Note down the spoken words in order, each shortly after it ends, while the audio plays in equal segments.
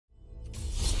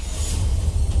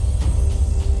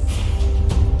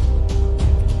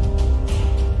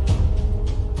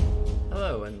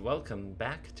welcome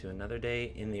back to another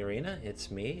day in the arena.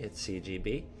 It's me, it's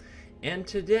CGB, and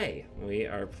today we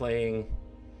are playing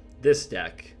this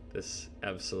deck, this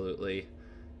absolutely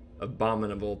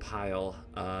abominable pile.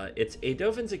 It's a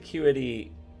Dovin's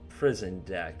Acuity prison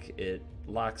deck. It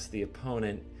locks the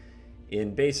opponent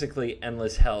in basically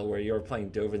endless hell, where you're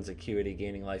playing Dovin's Acuity,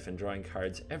 gaining life and drawing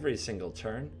cards every single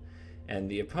turn, and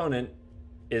the opponent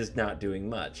is not doing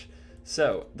much.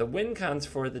 So, the win cons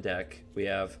for the deck, we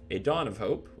have a Dawn of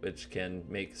Hope, which can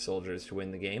make soldiers to win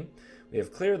the game. We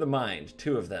have Clear the Mind,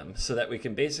 2 of them, so that we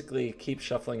can basically keep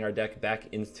shuffling our deck back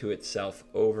into itself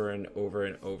over and over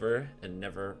and over and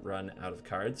never run out of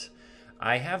cards.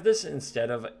 I have this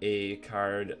instead of a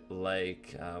card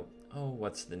like,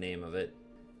 what's the name of it?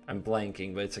 I'm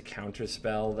blanking, but it's a counter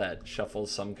spell that shuffles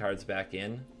some cards back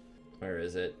in. Where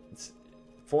is it? It's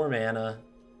 4 mana.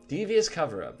 Devious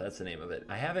Cover-Up, that's the name of it.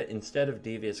 I have it instead of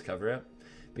Devious Cover-Up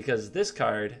because this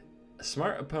card,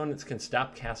 smart opponents can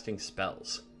stop casting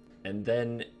spells. And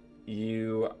then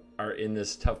you are in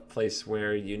this tough place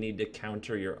where you need to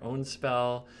counter your own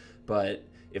spell, but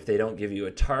if they don't give you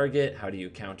a target, how do you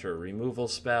counter a removal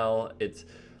spell? It's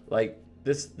like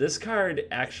this card,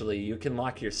 actually, you can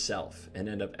lock yourself and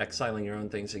end up exiling your own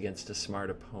things against a smart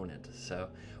opponent. So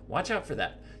watch out for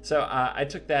that. So I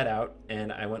took that out,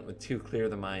 and I went with 2 Clear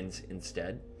the Minds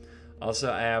instead.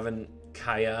 Also, I have an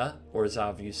Kaya,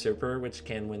 Orzhov Usurper, which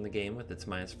can win the game with its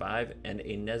 -5, and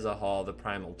a Nezahal, the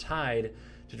Primal Tide,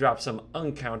 to drop some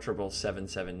uncounterable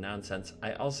 7/7 nonsense.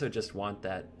 I also just want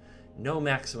that no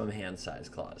maximum hand size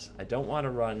clause. I don't want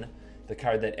to run the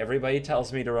card that everybody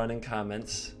tells me to run in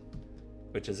comments,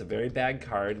 which is a very bad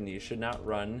card, and you should not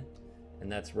run,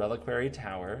 and that's Reliquary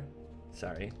Tower.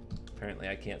 Sorry. Apparently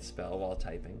I can't spell while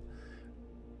typing.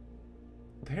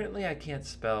 Apparently I can't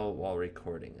spell while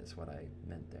recording is what I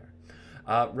meant there.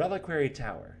 Reliquary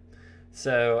Tower.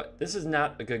 So this is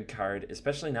not a good card,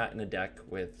 especially not in a deck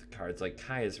with cards like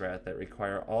Kaya's Wrath that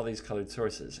require all these colored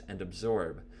sources and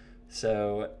absorb.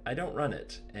 So I don't run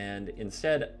it, and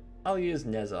instead I'll use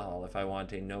Nezahal if I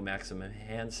want a no maximum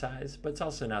hand size, but it's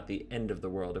also not the end of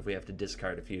the world if we have to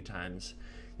discard a few times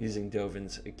using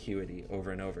Dovin's Acuity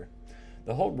over and over.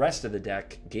 The whole rest of the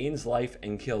deck gains life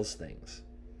and kills things.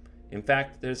 In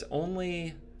fact, there's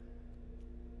only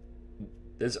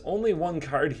one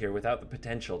card here without the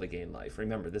potential to gain life.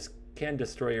 Remember, this can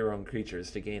destroy your own creatures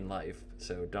to gain life,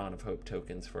 so Dawn of Hope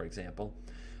tokens, for example.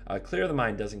 Clear the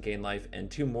Mind doesn't gain life,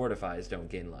 and 2 Mortifies don't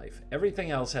gain life.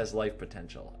 Everything else has life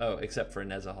potential. Oh, except for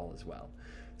Nezahal as well.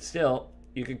 Still,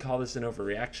 you could call this an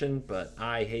overreaction, but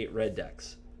I hate red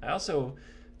decks. I also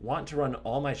want to run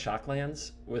all my shock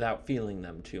lands without feeling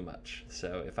them too much.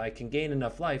 So if I can gain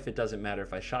enough life, it doesn't matter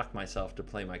if I shock myself to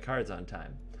play my cards on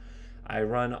time. I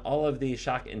run all of the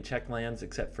shock and check lands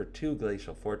except for 2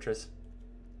 Glacial Fortress.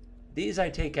 These I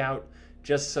take out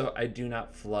just so I do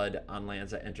not flood on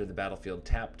lands that enter the battlefield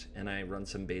tapped, and I run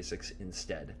some basics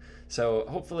instead. So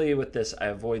hopefully with this I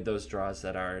avoid those draws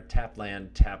that are tap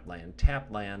land, tap land,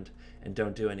 tap land, and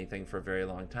don't do anything for a very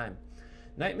long time.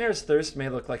 Nightmare's Thirst may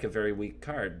look like a very weak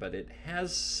card, but it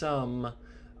has some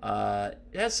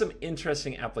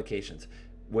interesting applications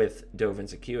with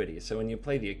Dovin's Acuity. So when you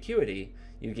play the Acuity,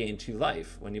 you gain 2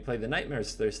 life. When you play the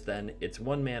Nightmare's Thirst, then it's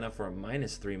 1 mana for a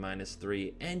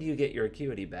 -3/-3, and you get your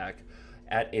Acuity back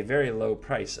at a very low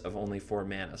price of only 4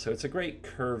 mana. So it's a great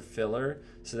curve filler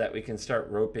so that we can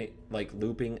start looping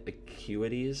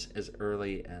Acuities as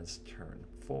early as turn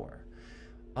 4.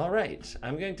 Alright,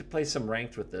 I'm going to play some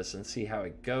ranked with this and see how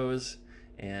it goes,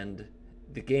 and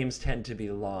the games tend to be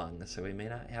long, so we may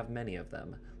not have many of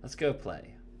them. Let's go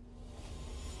play.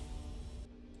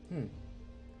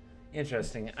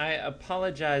 Interesting. I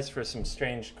apologize for some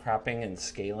strange cropping and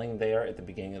scaling there at the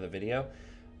beginning of the video,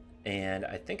 and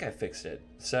I think I fixed it.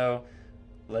 So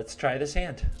let's try this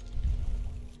hand.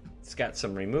 It's got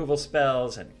some removal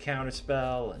spells and a counter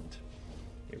spell, and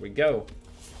here we go.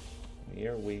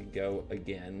 Here we go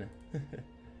again.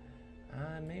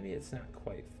 Maybe it's not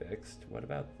quite fixed. What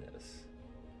about this?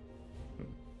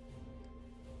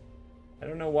 I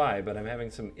don't know why, but I'm having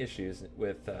some issues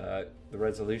with the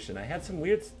resolution. I had some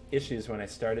weird issues when I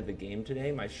started the game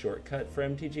today. My shortcut for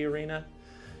MTG Arena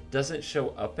doesn't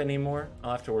show up anymore.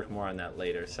 I'll have to work more on that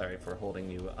later. Sorry for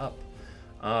holding you up.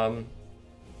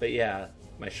 But yeah,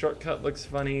 my shortcut looks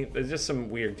funny. There's just some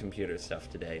weird computer stuff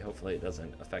today. Hopefully it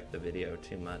doesn't affect the video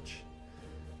too much.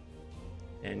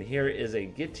 And here is a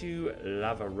Gitu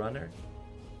Lava Runner,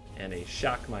 and a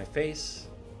Shock My Face,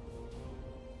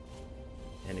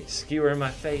 and a Skewer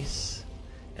My Face,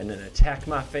 and an Attack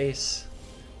My Face.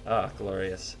 Ah,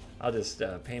 glorious. I'll just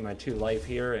pay my 2 life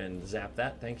here and zap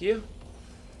that, thank you.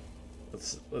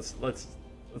 Let's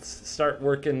Let's start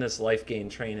working this life gain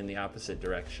train in the opposite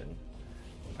direction.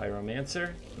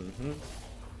 Pyromancer? Mm-hmm.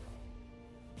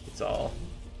 It's all...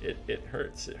 It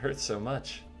hurts. It hurts so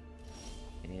much.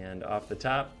 And off the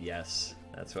top, yes,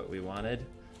 that's what we wanted.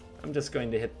 I'm just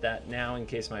going to hit that now in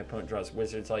case my opponent draws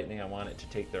Wizard's Lightning. I want it to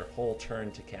take their whole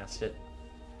turn to cast it.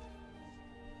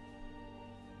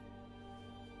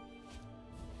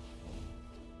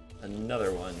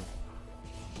 Another one.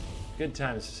 Good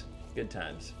times. Good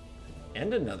times.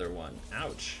 And another one.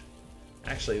 Ouch.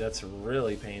 Actually, that's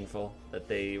really painful that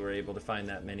they were able to find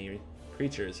that many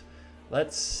creatures.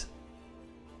 Let's...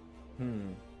 I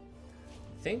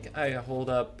think I hold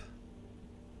up...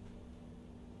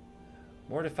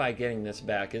 Mortify getting this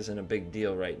back isn't a big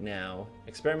deal right now.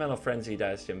 Experimental Frenzy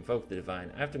dies to invoke the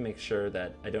Divine. I have to make sure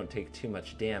that I don't take too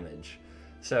much damage.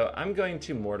 So I'm going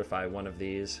to Mortify one of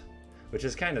these, which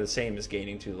is kind of the same as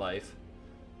gaining 2 life,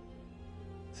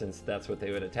 since that's what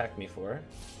they would attack me for.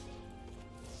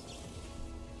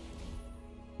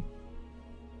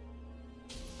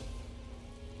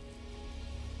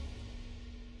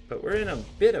 But we're in a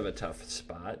bit of a tough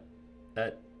spot.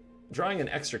 That drawing an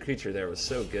extra creature there was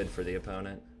so good for the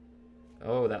opponent.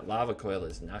 Oh, that Lava Coil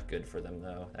is not good for them,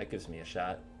 though. That gives me a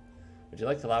shot. Would you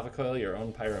like to Lava Coil your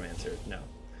own Pyromancer? No.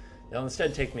 They'll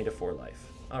instead take me to 4 life.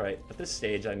 Alright, at this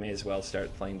stage I may as well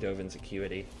start playing Dovin's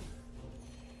Acuity.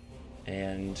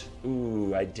 And,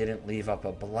 ooh, I didn't leave up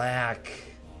a black.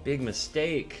 Big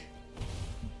mistake.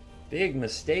 Big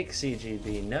mistake,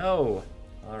 CGB. No.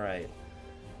 Alright.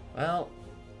 Well,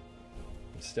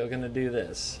 I'm still gonna do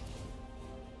this.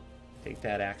 Take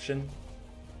that action.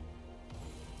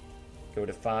 Go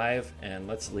to 5, and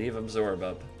let's leave Absorb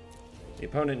up. The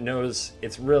opponent knows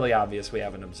it's really obvious we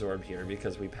have an Absorb here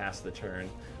because we passed the turn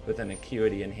with an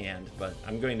Acuity in hand, but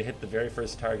I'm going to hit the very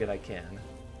first target I can.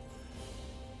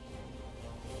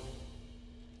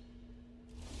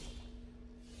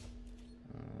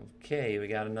 Okay, we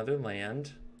got another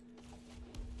land.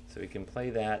 So we can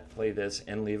play that, play this,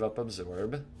 and leave up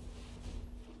Absorb.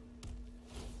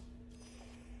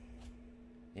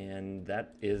 And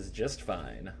that is just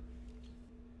fine.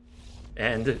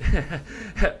 And,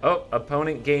 oh,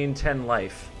 opponent gained 10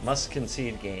 life. Must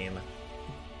concede game.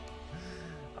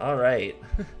 Alright.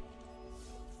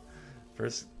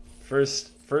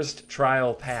 First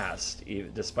trial passed,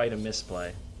 despite a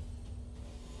misplay.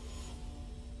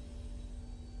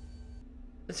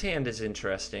 This hand is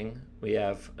interesting. We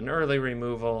have an early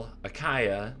removal, a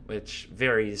Kaya, which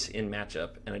varies in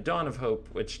matchup, and a Dawn of Hope,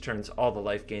 which turns all the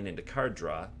life gain into card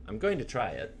draw. I'm going to try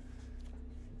it.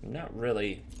 I'm not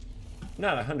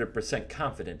 100%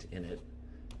 confident in it.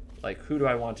 Like, who do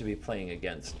I want to be playing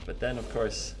against? But then, of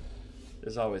course,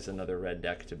 there's always another red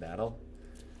deck to battle.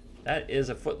 That is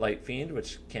a Footlight Fiend,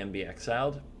 which can be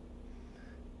exiled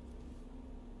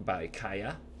by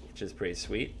Kaya, which is pretty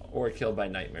sweet, or killed by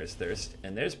Nightmare's Thirst.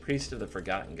 And there's Priest of the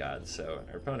Forgotten Gods, so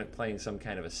our opponent playing some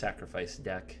kind of a sacrifice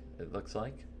deck, it looks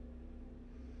like.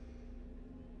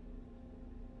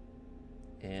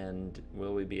 And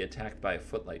will we be attacked by a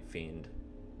Footlight Fiend?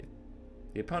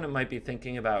 The opponent might be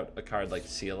thinking about a card like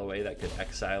Seal Away that could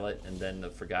exile it, and then the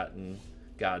Forgotten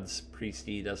Gods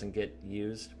Priesty doesn't get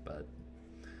used, but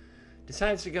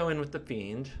decides to go in with the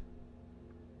Fiend.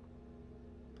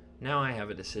 Now I have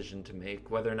a decision to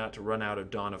make, whether or not to run out of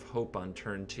Dawn of Hope on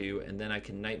turn 2, and then I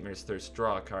can Nightmare's Thirst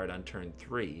draw a card on turn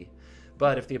 3.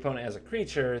 But if the opponent has a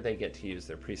creature, they get to use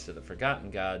their Priest of the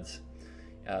Forgotten Gods.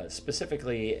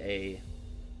 Specifically, a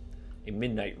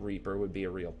Midnight Reaper would be a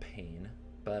real pain.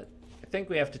 But I think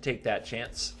we have to take that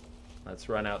chance. Let's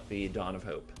run out the Dawn of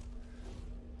Hope.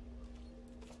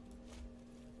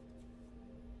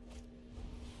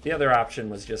 The other option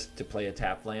was just to play a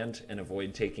tap land and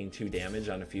avoid taking 2 damage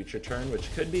on a future turn,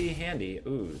 which could be handy.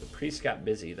 Ooh, the priest got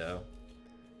busy though.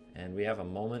 And we have a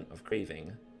Moment of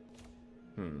Craving.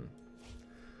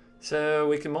 So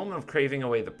we can Moment of Craving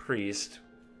away the priest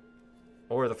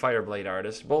or the Fireblade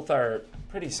Artist. Both are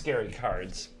pretty scary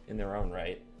cards in their own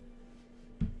right.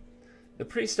 The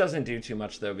priest doesn't do too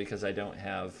much though because I don't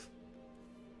have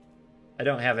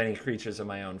any creatures of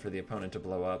my own for the opponent to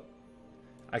blow up.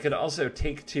 I could also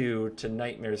take 2 to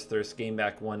Nightmare's Thirst, gain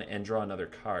back 1, and draw another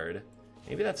card.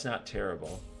 Maybe that's not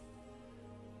terrible.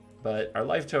 But our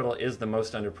life total is the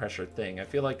most under pressure thing. I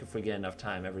feel like if we get enough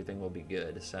time, everything will be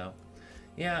good. So,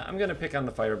 yeah, I'm going to pick on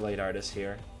the Fireblade Artist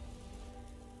here.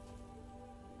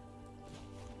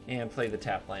 And play the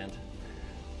tap land.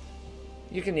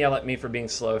 You can yell at me for being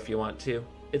slow if you want to.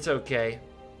 It's okay.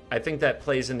 I think that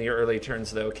plays in the early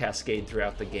turns, though, cascade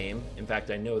throughout the game. In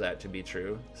fact, I know that to be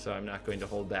true, so I'm not going to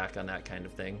hold back on that kind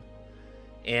of thing.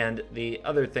 And the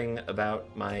other thing about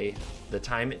the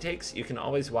time it takes, you can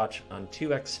always watch on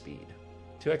 2x speed.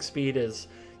 2x speed is,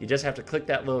 you just have to click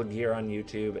that little gear on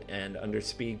YouTube, and under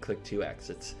speed, click 2x.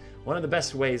 It's one of the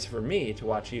best ways for me to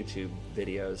watch YouTube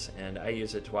videos, and I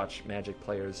use it to watch Magic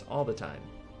players all the time.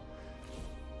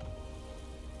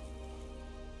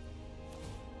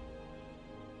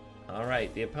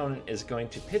 Alright, the opponent is going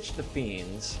to pitch the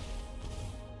Fiends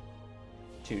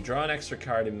to draw an extra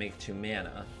card and make 2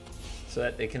 mana, so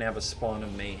that they can have a Spawn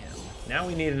of Mayhem. Now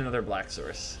we need another black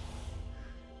source.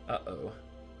 Uh-oh.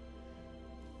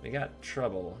 We got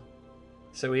trouble.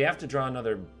 So we have to draw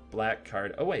another black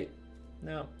card. Oh wait,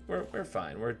 no, we're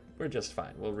fine. We're just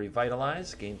fine. We'll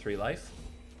revitalize, gain 3 life.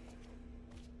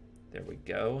 There we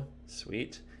go,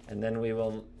 sweet. And then we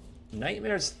will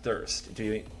Nightmare's Thirst,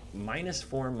 doing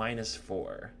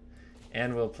 -4/-4,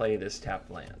 and we'll play this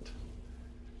tapped land.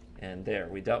 And there,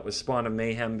 we dealt with Spawn of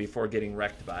Mayhem before getting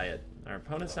wrecked by it. Our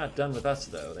opponent's not done with us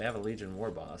though. They have a Legion War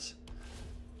Boss.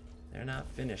 They're not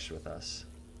finished with us.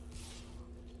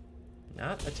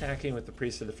 Not attacking with the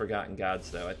Priest of the Forgotten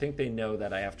Gods, though. I think they know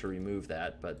that I have to remove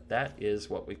that, but that is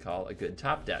what we call a good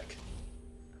top deck.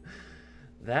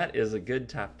 That is a good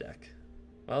top deck.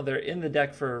 Well, they're in the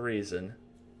deck for a reason.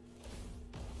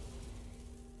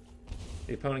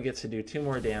 The opponent gets to do 2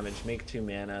 more damage, make 2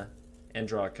 mana, and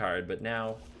draw a card, but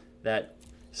now that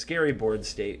scary board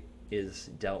state is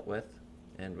dealt with,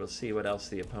 and we'll see what else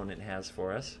the opponent has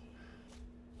for us.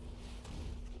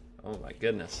 Oh my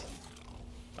goodness.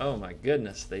 Oh my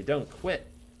goodness, they don't quit.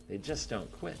 They just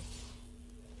don't quit.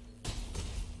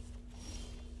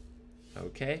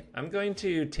 Okay, I'm going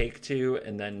to take 2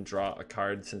 and then draw a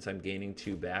card since I'm gaining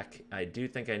 2 back. I do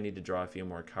think I need to draw a few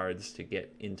more cards to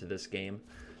get into this game.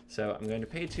 So I'm going to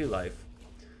pay 2 life.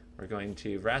 We're going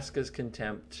to Vraska's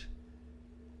Contempt,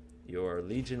 your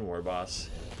Legion War Boss,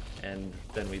 and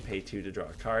then we pay 2 to draw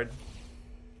a card.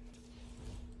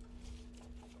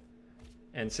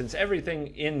 And since everything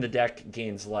in the deck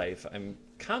gains life, I'm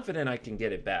confident I can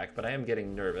get it back, but I am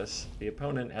getting nervous. The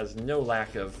opponent has no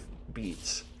lack of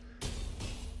beats.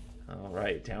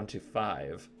 Alright, down to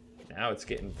 5. Now it's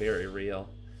getting very real.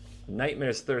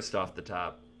 Nightmare's Thirst off the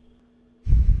top.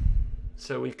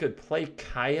 So we could play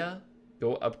Kaya,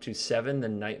 go up to 7,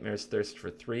 then Nightmare's Thirst for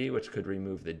 3, which could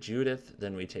remove the Judith.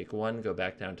 Then we take 1, go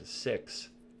back down to 6.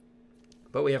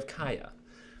 But we have Kaya,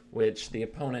 which the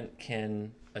opponent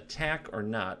can attack or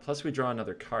not. Plus we draw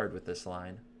another card with this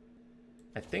line.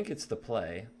 I think it's the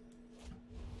play.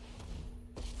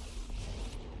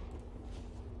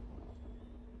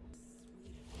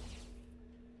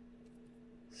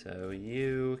 So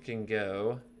you can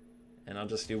go, and I'll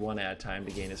just do 1 at a time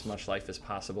to gain as much life as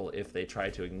possible if they try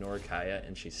to ignore Kaya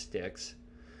and she sticks.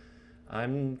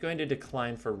 I'm going to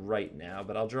decline for right now,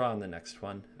 but I'll draw on the next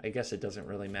one. I guess it doesn't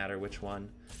really matter which one.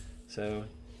 So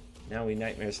now we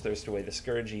Nightmare's Thirst away the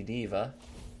Scourgy Diva.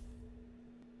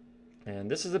 And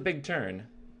this is a big turn.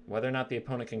 Whether or not the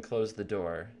opponent can close the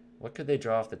door. What could they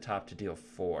draw off the top to deal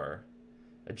 4?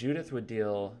 A Judith would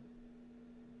deal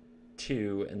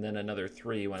 2 and then another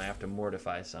 3 when I have to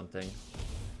mortify something.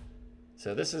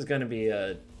 So this is going to be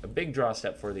a big draw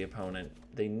step for the opponent.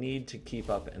 They need to keep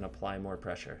up and apply more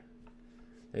pressure.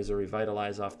 There's a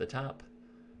Revitalize off the top.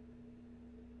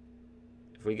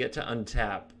 If we get to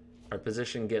untap, our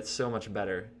position gets so much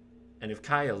better. And if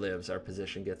Kaya lives, our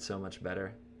position gets so much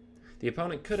better. The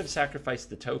opponent could have sacrificed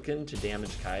the token to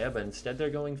damage Kaya, but instead they're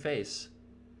going face.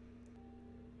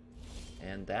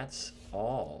 And that's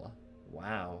all.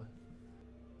 Wow.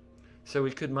 So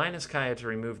we could minus Kaya to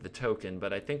remove the token,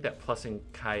 but I think that plussing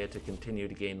Kaya to continue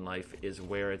to gain life is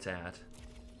where it's at.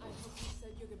 I hope you said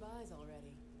your goodbyes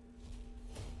already.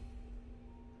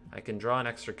 I can draw an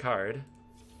extra card,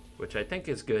 which I think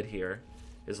is good here,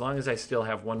 as long as I still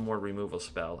have 1 more removal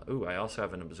spell. Ooh, I also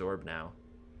have an Absorb now.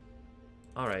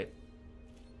 Alright.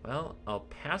 Well, I'll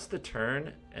pass the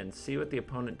turn and see what the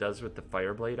opponent does with the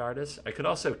Fireblade Artist. I could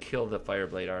also kill the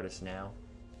Fireblade Artist now.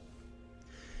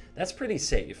 That's pretty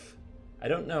safe. I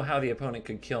don't know how the opponent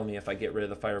could kill me if I get rid of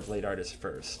the Fireblade Artist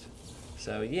first.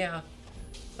 So yeah,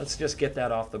 let's just get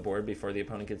that off the board before the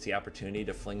opponent gets the opportunity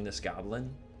to fling this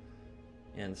Goblin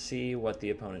and see what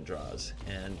the opponent draws.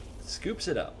 And scoops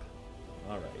it up.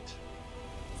 Alright.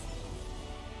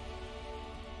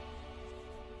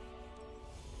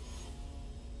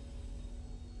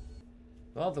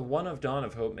 Well, the One of Dawn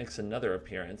of Hope makes another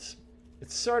appearance.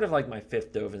 It's sort of like my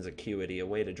 5th Dovin's Acuity, a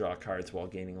way to draw cards while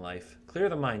gaining life. Clear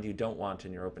the mind you don't want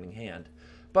in your opening hand.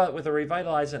 But with a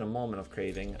Revitalize and a Moment of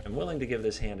Craving, I'm willing to give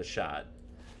this hand a shot.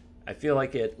 I feel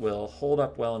like it will hold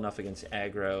up well enough against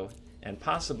aggro, And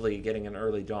possibly getting an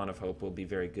early Dawn of Hope will be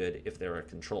very good if they're a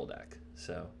control deck.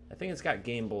 So I think it's got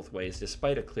game both ways,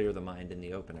 despite a Clear the Mind in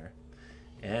the opener.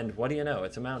 And what do you know?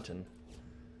 It's a mountain.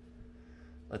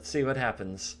 Let's see what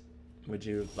happens. Would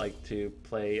you like to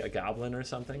play a Goblin or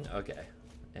something? Okay.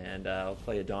 And I'll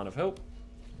play a Dawn of Hope.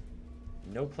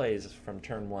 No plays from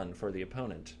turn 1 for the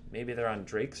opponent. Maybe they're on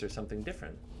Drakes or something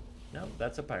different. No,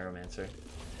 that's a Pyromancer.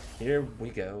 Here we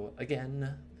go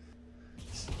again.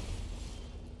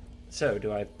 So,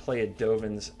 do I play a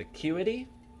Dovin's Acuity?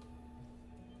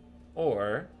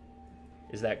 Or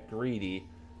is that greedy?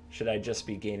 Should I just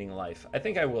be gaining life? I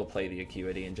think I will play the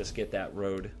Acuity and just get that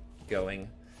road going.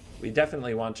 We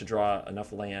definitely want to draw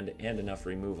enough land and enough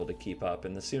removal to keep up,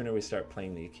 and the sooner we start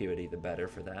playing the Acuity, the better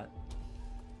for that.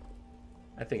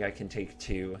 I think I can take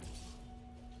 2.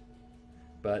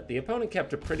 But the opponent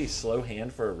kept a pretty slow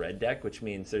hand for a red deck, which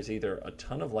means there's either a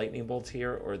ton of lightning bolts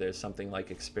here or there's something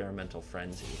like Experimental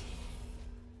Frenzy.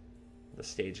 The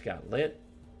stage got lit.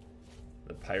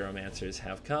 The Pyromancers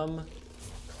have come.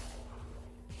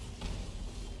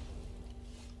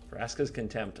 Vraska's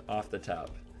Contempt off the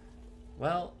top.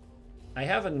 Well, I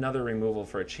have another removal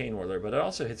for a Chain Whirler, but it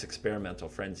also hits Experimental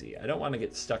Frenzy. I don't want to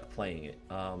get stuck playing it.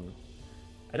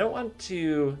 I don't want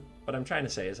to... What I'm trying to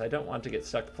say is I don't want to get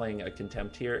stuck playing a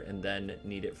Contempt here and then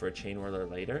need it for a Chain Whirler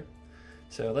later.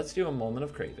 So let's do a Moment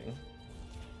of Craving.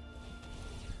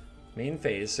 Main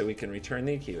phase so we can return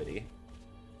the Acuity.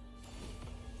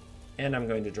 And I'm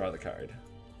going to draw the card.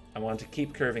 I want to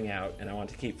keep curving out and I want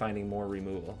to keep finding more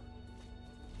removal.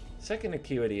 Second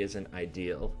Acuity isn't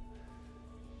ideal.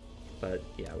 But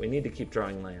yeah, we need to keep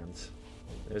drawing lands.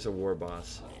 There's a War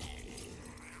Boss.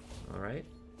 Alright.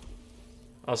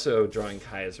 Also, drawing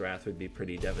Kaya's Wrath would be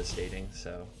pretty devastating,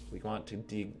 so we want to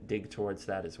dig towards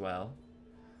that as well.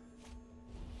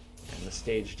 And the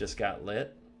stage just got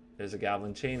lit. There's a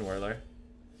Goblin Chain Whirler.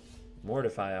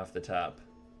 Mortify off the top.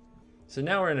 So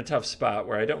now we're in a tough spot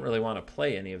where I don't really want to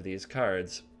play any of these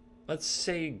cards. Let's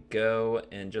say go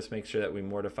and just make sure that we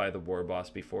mortify the War Boss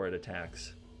before it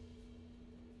attacks.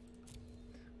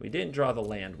 We didn't draw the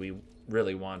land we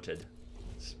really wanted.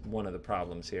 It's one of the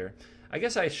problems here. I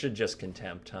guess I should just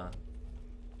Contempt, huh?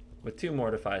 With 2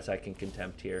 Mortifies, I can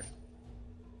Contempt here.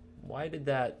 Why did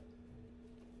that...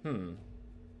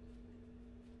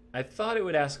 I thought it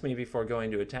would ask me before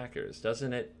going to attackers.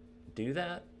 Doesn't it do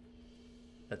that?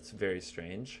 That's very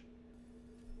strange.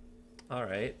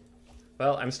 Alright.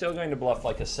 Well, I'm still going to bluff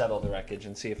like a Settle the Wreckage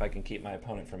and see if I can keep my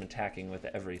opponent from attacking with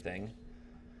everything.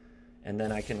 And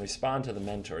then I can respond to the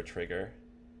Mentor trigger.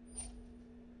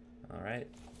 Alright.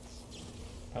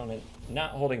 Opponent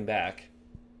not holding back.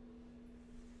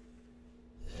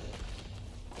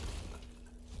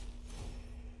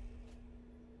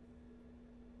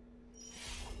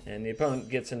 And the opponent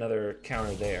gets another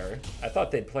counter there. I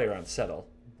thought they'd play around Settle.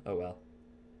 Oh well.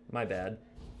 My bad.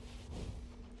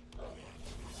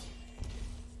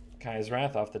 Kaya's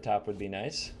Wrath off the top would be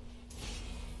nice.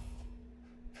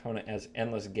 Opponent has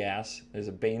Endless Gas. There's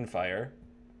a Banefire.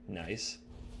 Nice.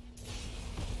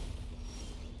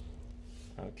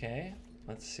 Okay,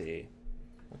 let's see.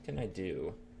 What can I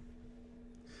do?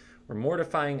 We're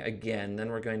mortifying again, then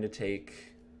we're going to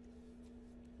take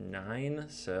 9,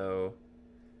 so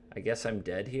I guess I'm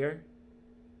dead here.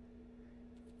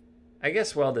 I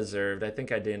guess well deserved. I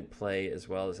think I didn't play as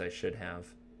well as I should have.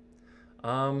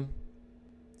 Let's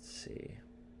see.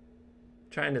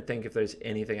 Trying to think if there's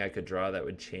anything I could draw that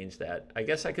would change that. I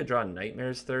guess I could draw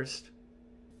Nightmare's Thirst,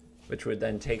 which would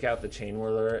then take out the Chain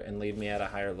Whirler and leave me at a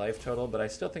higher life total, but I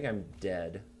still think I'm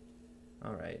dead.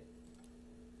 Alright.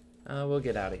 We'll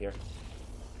get out of here.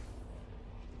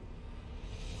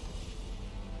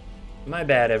 My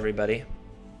bad, everybody.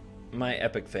 My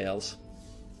epic fails.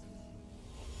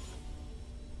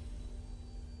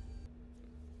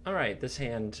 Alright, this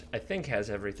hand, I think, has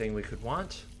everything we could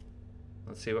want.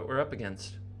 Let's see what we're up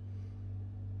against.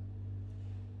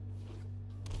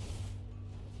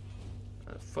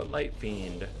 A Footlight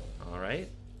Fiend. Alright.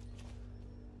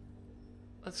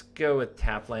 Let's go with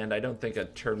Tapland. I don't think a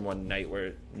turn 1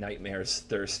 Nightmare's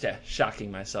Thirst,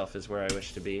 shocking myself, is where I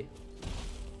wish to be.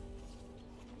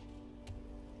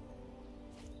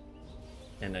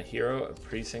 And a Hero of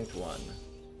Precinct 1.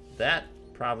 That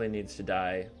probably needs to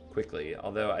die quickly,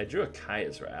 although I drew a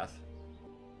Kaya's Wrath.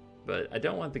 But I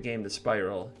don't want the game to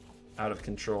spiral out of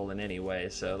control in any way,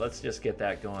 so let's just get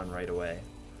that going right away.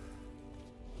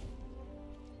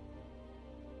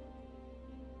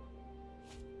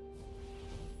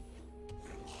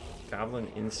 Goblin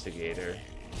Instigator.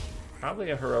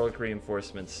 Probably a Heroic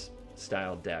Reinforcements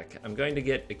style deck. I'm going to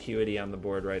get Acuity on the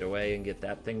board right away and get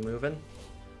that thing moving.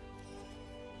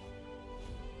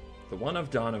 The one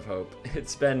of Dawn of Hope.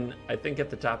 It's been, I think, at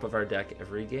the top of our deck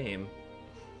every game.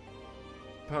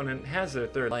 Opponent has their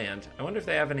third land. I wonder if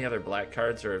they have any other black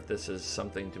cards or if this is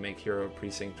something to make Hero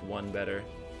Precinct 1 better.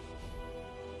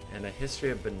 And a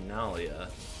History of Benalia.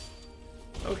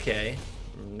 Okay.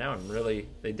 Now I'm really...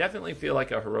 They definitely feel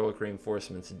like a Heroic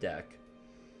Reinforcements deck.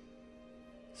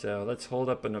 So let's hold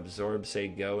up an Absorb, say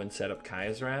go, and set up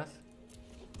Kaya's Wrath.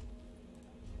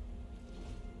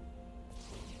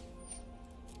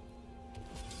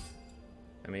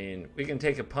 I mean, we can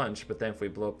take a punch, but then if we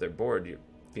blow up their board, you're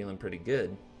feeling pretty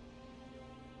good.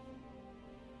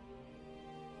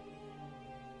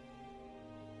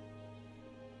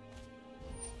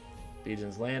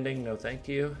 Legion's Landing, no thank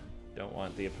you. Don't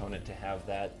want the opponent to have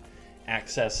that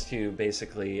access to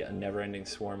basically a never-ending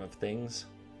swarm of things.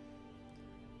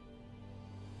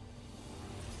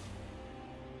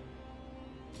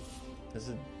 This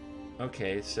is...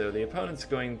 Okay, so the opponent's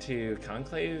going to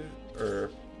Conclave, or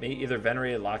either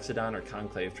Venerated Loxodon or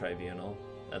Conclave Tribunal.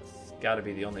 That's got to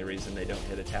be the only reason they don't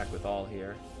hit attack with all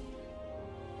here.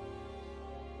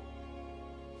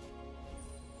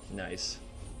 Nice.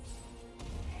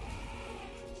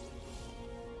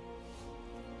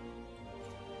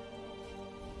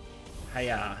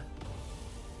 Hiya.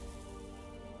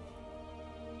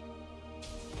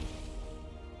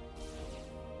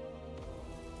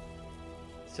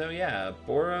 So yeah,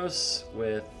 Boros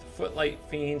with Footlight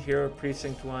Fiend, Hero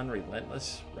Precinct 1,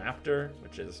 Relentless Raptor,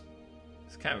 which is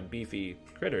it's kind of a beefy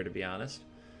critter to be honest.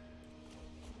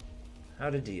 How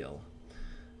to deal?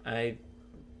 I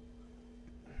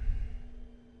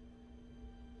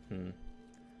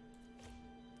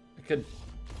could...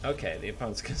 Okay, the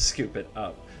opponent's gonna scoop it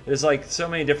up. There's like so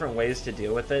many different ways to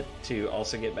deal with it to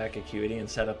also get back Acuity and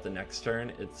set up the next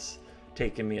turn. It's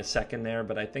taken me a second there,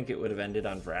 but I think it would have ended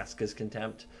on Vraska's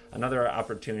Contempt. Another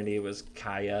opportunity was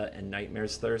Kaya and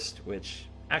Nightmare's Thirst, which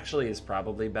actually is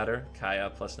probably better.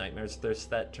 Kaya plus Nightmare's Thirst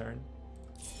that turn.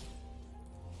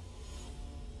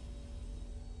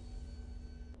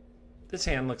 This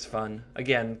hand looks fun.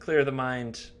 Again, Clear the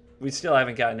Mind. We still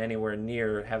haven't gotten anywhere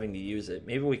near having to use it.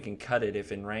 Maybe we can cut it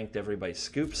if in Ranked everybody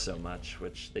scoops so much,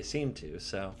 which they seem to,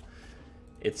 so...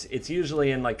 It's usually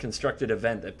in like Constructed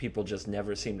Event that people just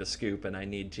never seem to scoop, and I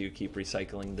need to keep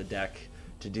recycling the deck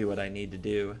to do what I need to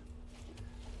do.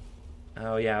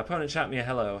 Oh yeah, opponent shot me a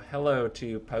hello. Hello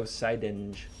to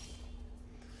Poseidon.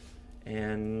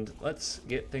 And let's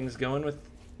get things going with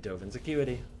Dovin's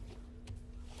Acuity.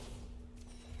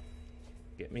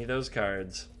 Get me those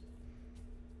cards.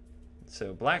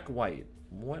 So black-white,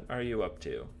 what are you up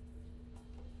to?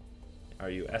 Are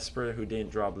you Esper who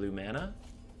didn't draw blue mana?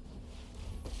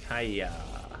 Kaya.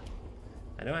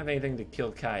 I don't have anything to kill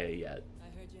Kaya yet.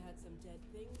 I heard you had some dead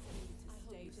things. I needed to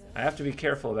stay dead. I have to be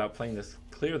careful about playing this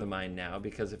Clear the Mind now,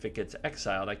 because if it gets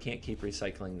exiled, I can't keep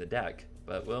recycling the deck.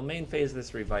 But we'll main phase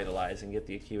this Revitalize and get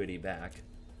the Acuity back.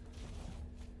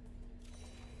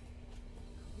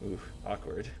 Ooh,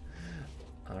 awkward.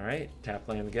 Alright, tap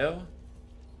land go.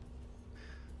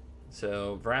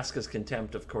 So Vraska's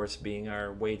Contempt, of course, being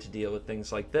our way to deal with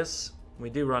things like this. We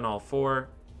do run all four,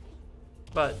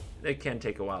 but it can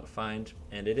take a while to find,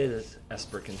 and it is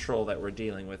Esper Control that we're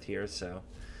dealing with here, so...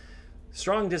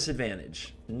 Strong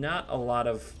disadvantage. Not a lot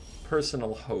of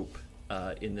personal hope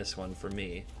in this one for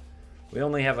me. We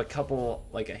only have a couple,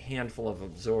 like a handful of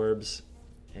Absorbs,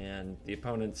 and the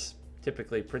opponent's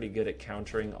typically pretty good at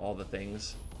countering all the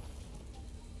things.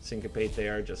 Syncopate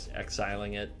there, just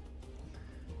exiling it.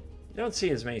 You don't see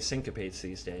as many Syncopates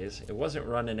these days. It wasn't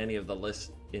run in any of the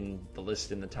list in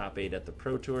the top 8 at the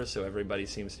Pro Tour, so everybody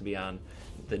seems to be on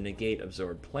the negate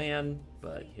absorb plan,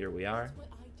 but here we are. What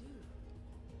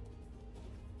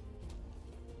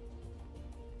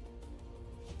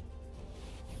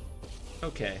I do.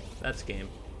 Okay, that's game.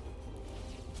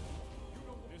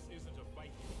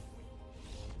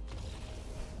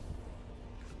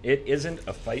 It isn't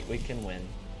a fight we can win.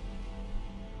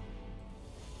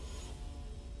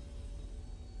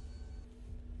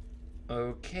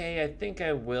 Okay, I think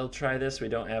I will try this. We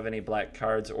don't have any black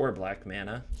cards or black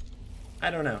mana.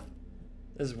 I don't know.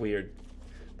 This is weird.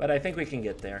 But I think we can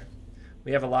get there.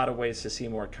 We have a lot of ways to see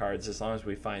more cards as long as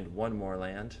we find one more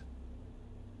land.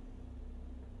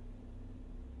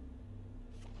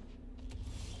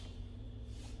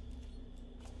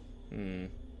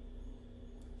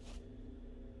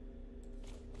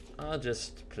 I'll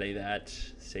just play that.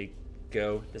 Say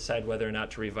go. Decide whether or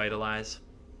not to revitalize.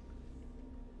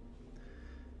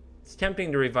 It's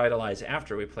tempting to revitalize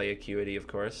after we play Acuity, of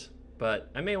course, but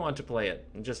I may want to play it.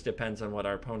 It just depends on what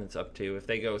our opponent's up to. If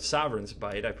they go Sovereign's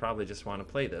Bite, I probably just want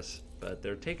to play this, but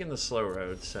they're taking the slow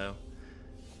road, so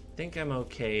I think I'm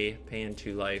okay paying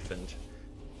 2 life and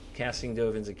casting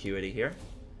Dovin's Acuity here.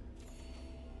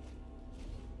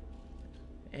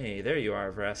 Hey, there you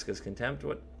are, Vraska's Contempt.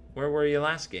 Where were you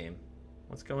last game?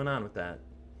 What's going on with that?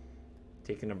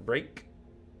 Taking a break?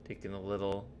 Taking a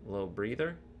little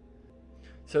breather?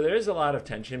 So there is a lot of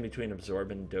tension between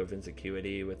Absorb and Dovin's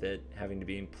Acuity, with it having to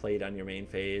be played on your main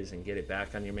phase and get it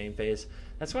back on your main phase.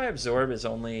 That's why Absorb is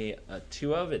only a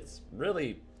 2 of. It's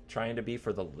really trying to be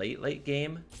for the late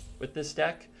game with this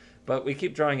deck, but we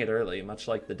keep drawing it early, much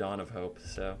like the Dawn of Hope.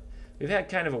 So we've had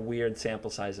kind of a weird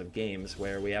sample size of games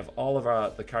where we have all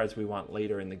of the cards we want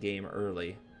later in the game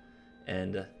early,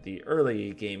 and the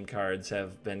early game cards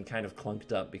have been kind of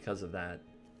clunked up because of that.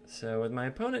 So with my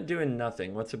opponent doing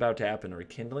nothing, what's about to happen?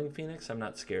 Rekindling Phoenix? I'm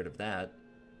not scared of that.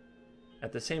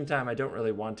 At the same time, I don't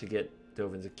really want to get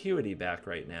Dovin's Acuity back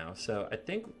right now, so I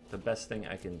think the best thing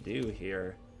I can do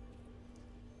here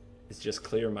is just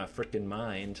clear my frickin'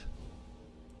 mind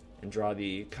and draw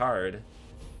the card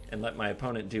and let my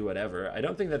opponent do whatever. I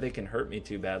don't think that they can hurt me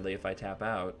too badly if I tap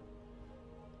out.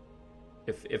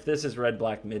 If this is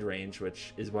red-black mid-range,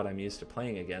 which is what I'm used to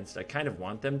playing against, I kind of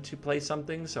want them to play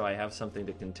something so I have something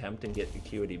to contempt and get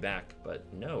Acuity back. But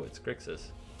no, it's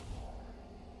Grixis.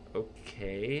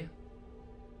 Okay.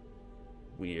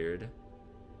 Weird.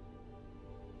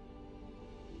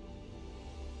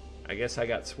 I guess I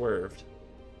got swerved.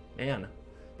 Man,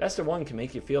 best of one can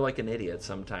make you feel like an idiot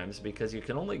sometimes, because you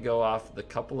can only go off the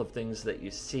couple of things that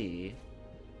you see,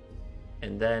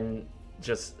 and then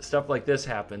just stuff like this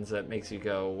happens that makes you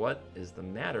go, what is the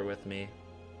matter with me?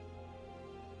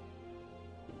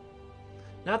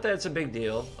 Not that it's a big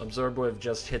deal. Absorb would have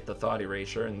just hit the Thought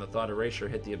Erasure, and the Thought Erasure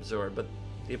hit the Absorb, but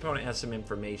the opponent has some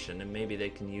information, and maybe they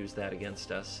can use that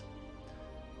against us.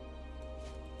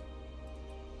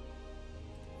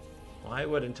 Why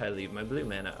wouldn't I leave my blue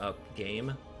mana up,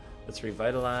 game? Let's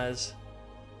revitalize.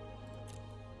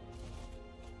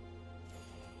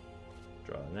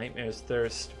 Draw Nightmare's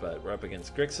Thirst, but we're up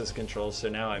against Grixis control, so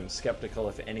now I'm skeptical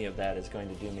if any of that is going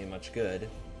to do me much good.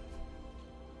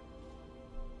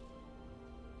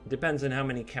 Depends on how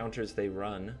many counters they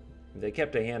run. They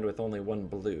kept a hand with only 1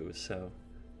 blue, so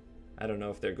I don't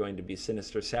know if they're going to be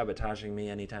Sinister sabotaging me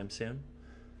anytime soon.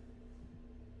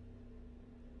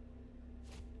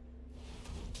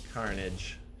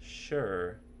 Carnage.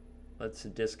 Sure. Let's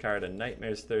discard a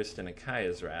Nightmare's Thirst and a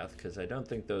Kaya's Wrath, because I don't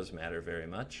think those matter very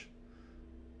much.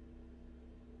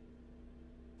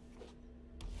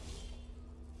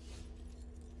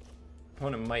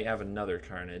 Opponent might have another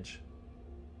Carnage.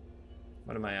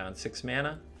 What am I on? 6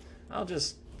 mana? I'll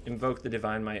just invoke the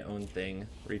Divine my own thing,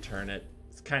 return it.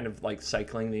 It's kind of like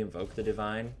cycling the Invoke the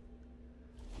Divine.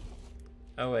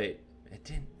 Oh wait, it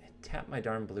didn't. It tapped my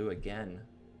darn blue again.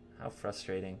 How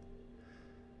frustrating.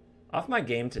 Off my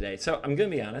game today. So I'm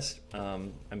gonna be honest.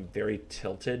 I'm very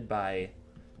tilted by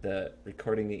the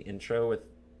recording the intro with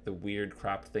the weird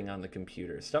crop thing on the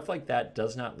computer. Stuff like that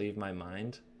does not leave my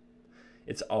mind.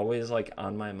 It's always like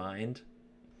on my mind.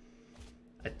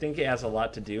 I think it has a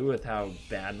lot to do with how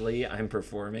badly I'm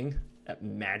performing at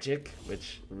Magic,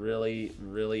 which really,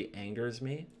 really angers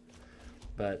me.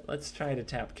 But let's try to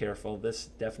tap careful. This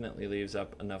definitely leaves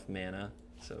up enough mana,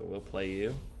 so we'll play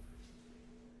you.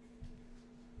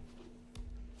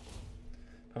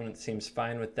 Opponent seems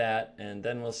fine with that, and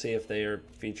then we'll see if they are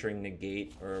featuring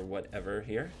Negate or whatever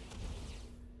here.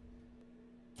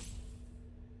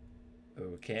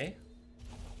 Okay.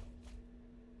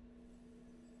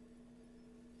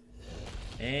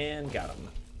 And got him.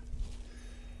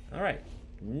 Alright.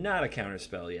 Not a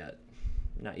counterspell yet.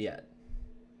 Not yet.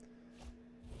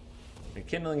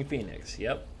 Rekindling Phoenix.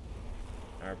 Yep.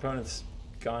 Our opponent's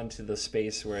gone to the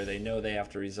space where they know they have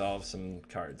to resolve some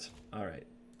cards. Alright.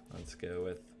 Let's go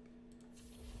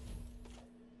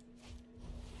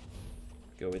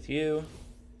with you.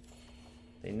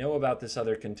 They know about this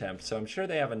other Contempt, so I'm sure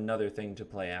they have another thing to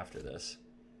play after this.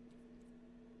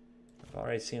 I've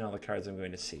already seen all the cards I'm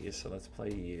going to see, so let's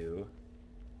play you.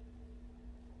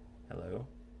 Hello.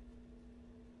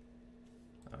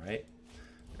 Alright,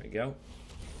 there we go.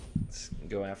 Let's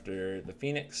go after the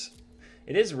Phoenix.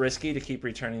 It is risky to keep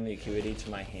returning the Acuity to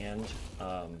my hand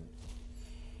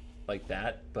like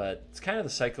that, but it's kind of the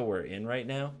cycle we're in right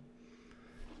now.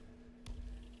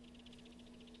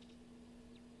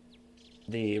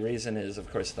 The reason is,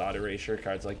 of course, Thought Erasure,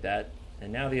 cards like that.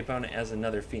 And now the opponent has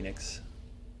another Phoenix.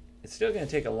 It's still going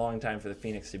to take a long time for the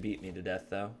Phoenix to beat me to death,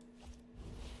 though.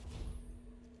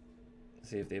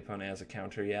 See if the opponent has a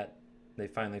counter yet. They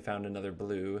finally found another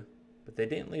blue, but they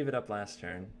didn't leave it up last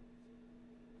turn.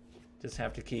 Just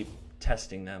have to keep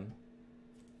testing them.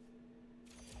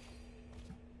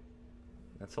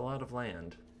 That's a lot of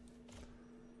land.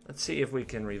 Let's see if we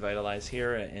can revitalize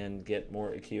here and get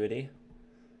more Acuity.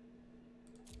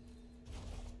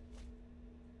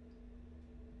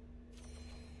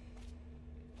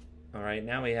 Alright,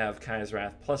 now we have Kaya's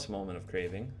Wrath plus Moment of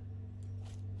Craving.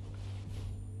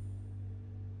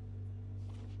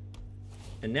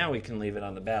 And now we can leave it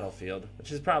on the battlefield,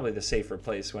 which is probably the safer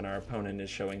place when our opponent is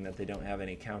showing that they don't have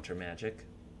any counter magic.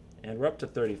 And we're up to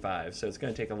 35, so it's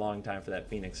going to take a long time for that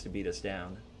Phoenix to beat us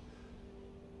down.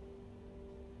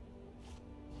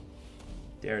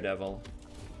 Daredevil.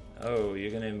 Oh,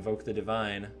 you're going to invoke the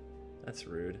Divine. That's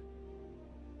rude.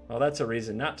 Well, that's a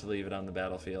reason not to leave it on the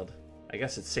battlefield. I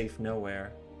guess it's safe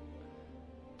nowhere.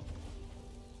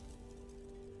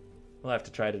 We'll have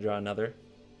to try to draw another.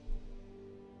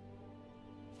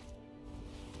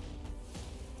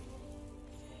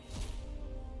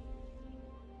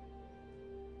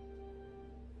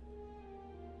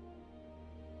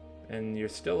 And you're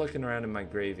still looking around in my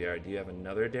graveyard. Do you have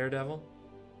another Daredevil?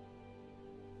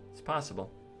 It's possible.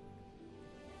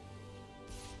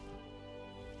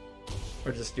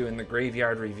 We're just doing the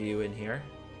graveyard review in here.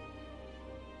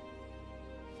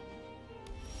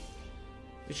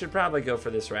 We should probably go for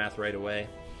this Wrath right away.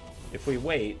 If we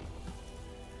wait,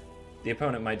 the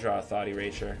opponent might draw a Thought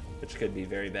Erasure, which could be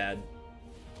very bad.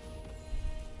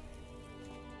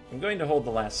 I'm going to hold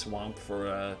the last Swamp for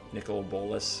a Nickel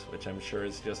Bolus, which I'm sure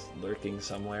is just lurking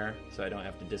somewhere, so I don't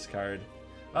have to discard.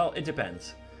 Well, it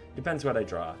depends. Depends what I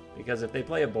draw, because if they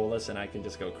play a Bolus and I can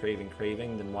just go Craving,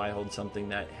 then why hold something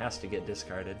that has to get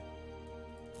discarded?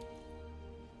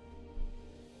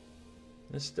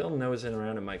 There's still nosing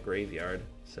around in my graveyard,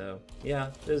 so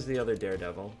yeah, there's the other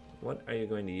Daredevil. What are you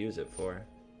going to use it for?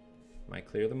 Might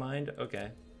clear the mind? Okay.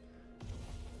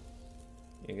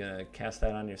 You're gonna cast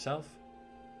that on yourself?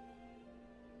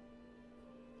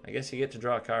 I guess you get to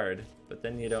draw a card, but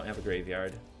then you don't have a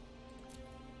graveyard.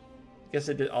 I guess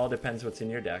it all depends what's in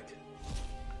your deck.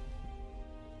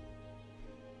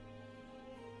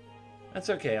 That's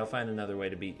okay, I'll find another way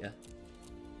to beat you.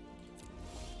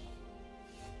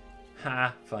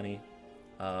 Ha, funny.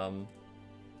 I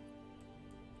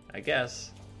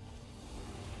guess.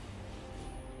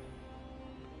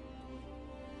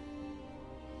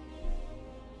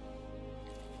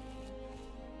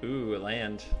 Ooh, a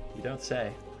land. You don't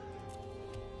say.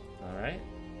 Alright,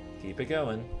 keep it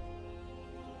going.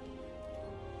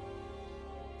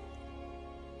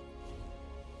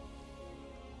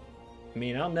 I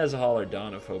mean, I'll Nezahal or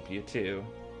Dawn of Hope you too,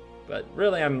 but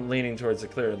really I'm leaning towards the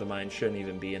Clear of the Mind shouldn't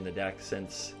even be in the deck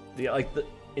since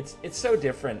it's so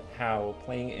different how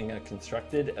playing in a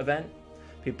constructed event,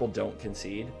 people don't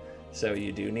concede, so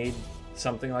you do need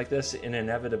something like this in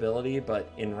inevitability,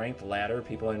 but in ranked ladder,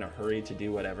 people are in a hurry to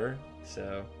do whatever,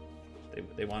 so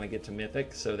they want to get to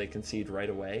Mythic, so they concede right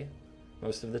away,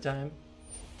 most of the time.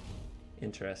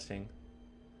 Interesting.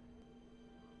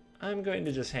 I'm going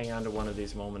to just hang on to one of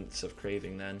these Moments of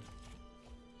Craving then.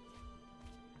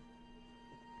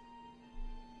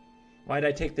 Why'd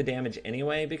I take the damage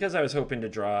anyway? Because I was hoping to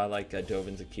draw like a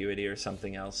Dovin's Acuity or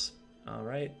something else.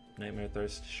 Alright, Nightmare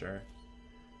Thirst, sure.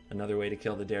 Another way to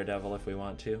kill the Daredevil if we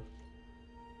want to.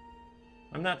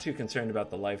 I'm not too concerned about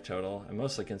the life total. I'm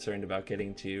mostly concerned about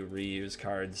getting to reuse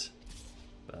cards.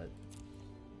 But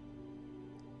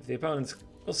if the opponent's...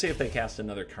 We'll see if they cast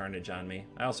another Carnage on me.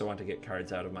 I also want to get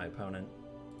cards out of my opponent.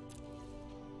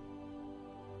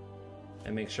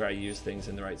 And make sure I use things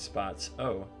in the right spots.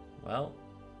 Oh, well.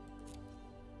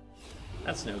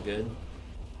 That's no good.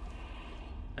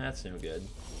 That's no good.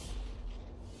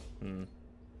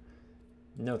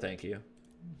 No thank you.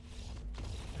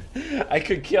 I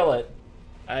could kill it.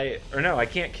 Or no, I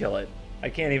can't kill it. I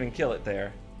can't even kill it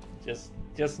there.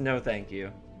 Just no thank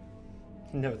you.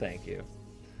 No thank you.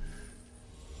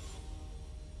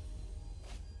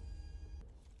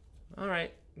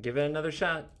 Alright, give it another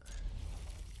shot.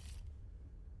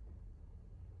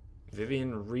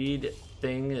 Vivian Reed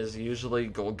thing is usually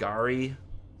Golgari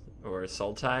or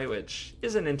Sultai, which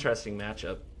is an interesting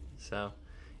matchup. So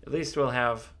at least we'll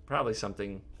have probably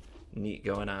something neat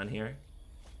going on here.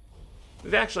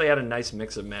 We've actually had a nice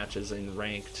mix of matches in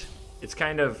ranked. It's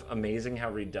kind of amazing how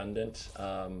redundant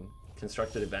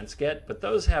constructed events get, but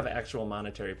those have actual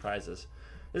monetary prizes.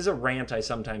 This is a rant I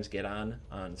sometimes get on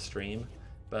stream,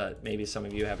 but maybe some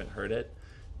of you haven't heard it.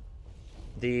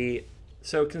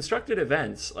 So constructed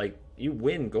events, like, you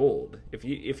win gold. If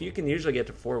you can usually get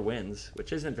to 4 wins,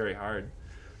 which isn't very hard,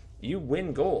 you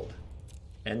win gold.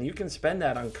 And you can spend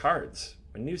that on cards.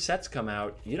 When new sets come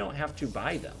out, you don't have to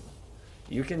buy them.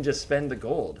 You can just spend the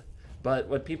gold. But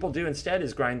what people do instead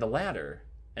is grind the ladder.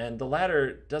 And the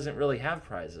ladder doesn't really have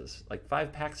prizes. Like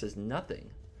 5 packs is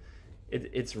nothing.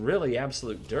 It's really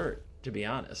absolute dirt. to be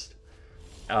honest.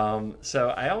 So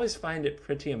I always find it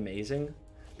pretty amazing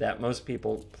that most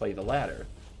people play the ladder.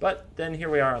 But then here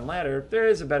we are on ladder. There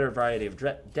is a better variety of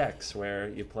decks where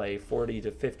you play 40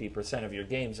 to 50% of your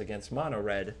games against mono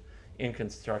red in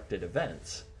constructed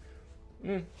events.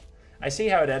 I see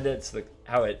how it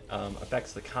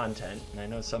affects the content, and I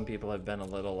know some people have been a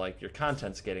little like, your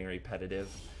content's getting repetitive,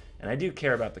 and I do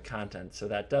care about the content, so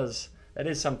that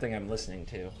is something I'm listening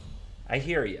to. I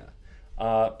hear ya.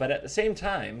 But at the same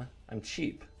time, I'm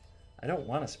cheap. I don't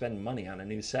want to spend money on a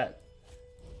new set.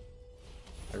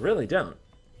 I really don't.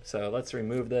 So let's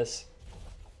remove this.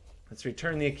 Let's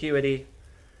return the Acuity.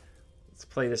 Let's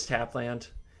play this tap land.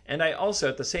 And I also,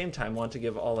 at the same time, want to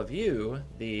give all of you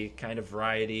the kind of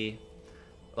variety,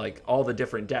 like all the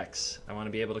different decks. I want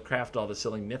to be able to craft all the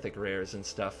silly mythic rares and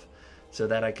stuff so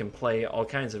that I can play all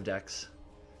kinds of decks.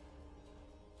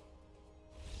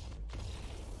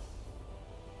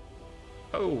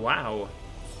 Oh, wow.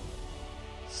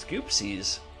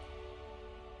 Scoopsies.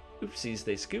 Oopsies,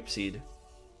 they scoopsied.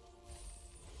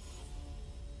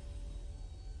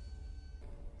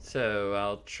 So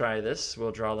I'll try this.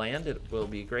 We'll draw land. It will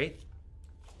be great.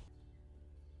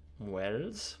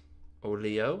 Wells.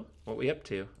 Oleo. What we up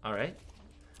to? All right.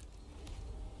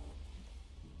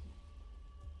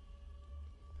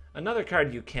 Another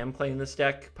card you can play in this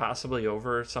deck, possibly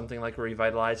over something like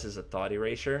Revitalize, is a Thought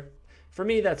Erasure. For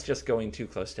me, that's just going too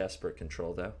close to Esper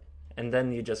Control, though. And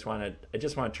then you just want to, I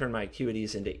just want to turn my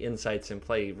Acuities into Insights and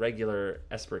play regular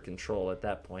Esper Control at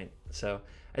that point. So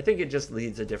I think it just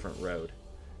leads a different road.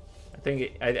 I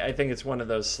think it's one of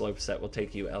those slopes that will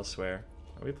take you elsewhere.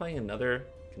 Are we playing another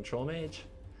Control Mage?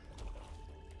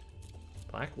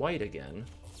 Black-white again.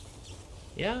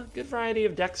 Yeah, good variety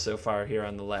of decks so far here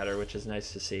on the ladder, which is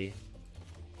nice to see.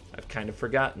 I've kind of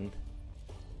forgotten.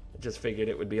 I just figured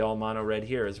it would be all mono-red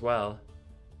here as well.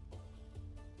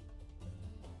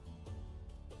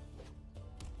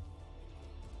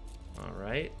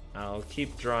 Alright, I'll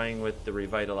keep drawing with the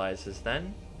Revitalizes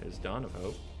then. There's Dawn of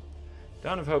Hope.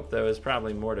 Dawn of Hope, though, is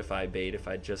probably Mortify bait if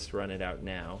I just run it out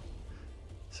now.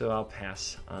 So I'll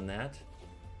pass on that.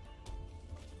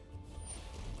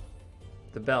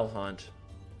 The Bell Haunt.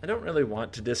 I don't really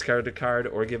want to discard a card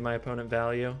or give my opponent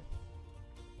value.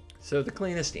 So the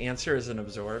cleanest answer is an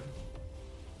Absorb.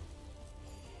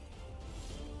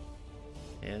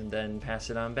 And then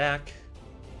pass it on back.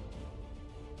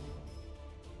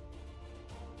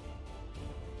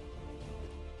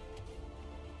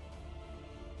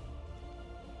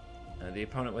 The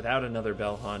opponent without another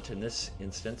Bell Haunt in this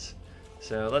instance.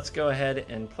 So let's go ahead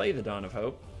and play the Dawn of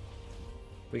Hope.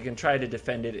 We can try to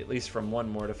defend it at least from one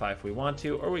Mortify if we want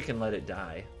to, or we can let it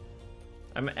die.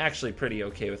 I'm actually pretty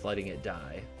okay with letting it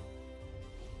die.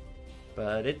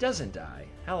 But it doesn't die.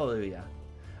 Hallelujah.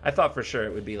 I thought for sure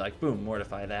it would be like, boom,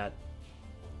 Mortify that.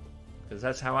 Because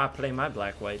that's how I play my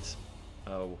black-whites.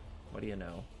 Oh, what do you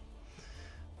know?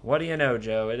 What do you know,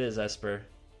 Joe? It is Esper.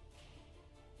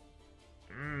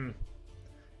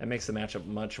 That makes the matchup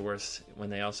much worse when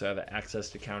they also have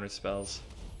access to counter spells.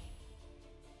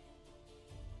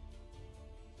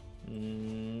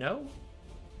 No?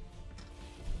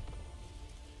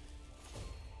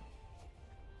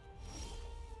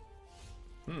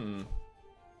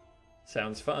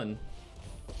 Sounds fun.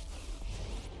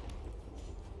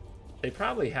 They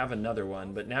probably have another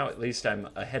one, but now at least I'm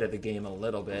ahead of the game a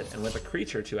little bit, and with a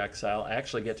creature to exile, I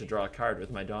actually get to draw a card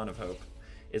with my Dawn of Hope.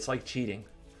 It's like cheating.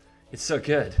 It's so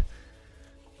good.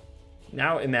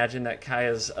 Now imagine that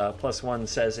Kaya's +1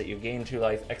 says that you gain 2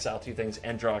 life, exile 2 things,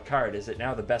 and draw a card. Is it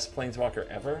now the best Planeswalker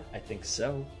ever? I think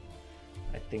so.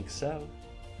 I think so.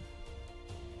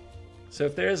 So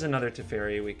if there is another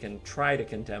Teferi, we can try to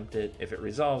contempt it. If it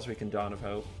resolves, we can Dawn of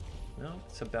Hope. No,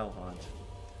 it's a Bell Haunt.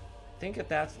 I think at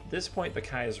this point, the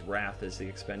Kaya's Wrath is the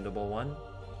expendable one.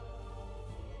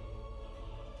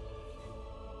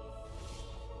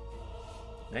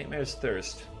 Nightmare's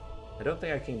Thirst. I don't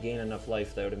think I can gain enough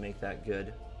life, though, to make that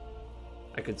good.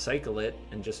 I could cycle it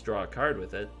and just draw a card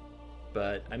with it,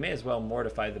 but I may as well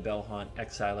Mortify the Bell Haunt,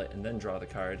 exile it, and then draw the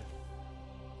card.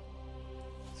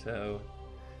 So,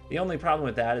 the only problem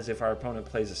with that is if our opponent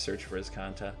plays a Search for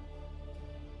Azcanta.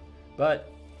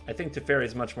 But I think Teferi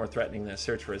is much more threatening than a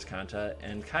Search for Azcanta,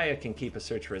 and Kaya can keep a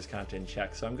Search for Azcanta in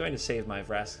check, so I'm going to save my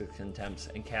Vraska's Contempts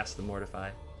and cast the Mortify.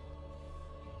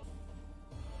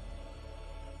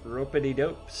 Ropity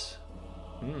dopes.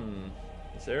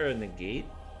 Is there a negate?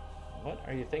 What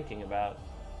are you thinking about?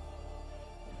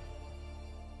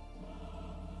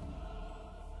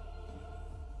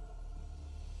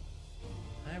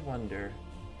 I wonder.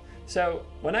 So,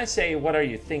 when I say, what are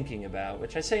you thinking about,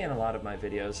 which I say in a lot of my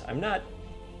videos, I'm not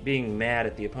being mad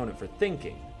at the opponent for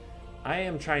thinking. I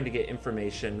am trying to get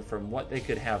information from what they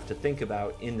could have to think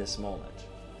about in this moment.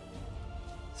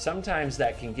 Sometimes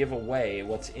that can give away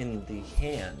what's in the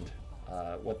hand,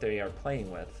 what they are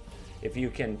playing with, if you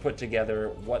can put together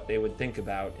what they would think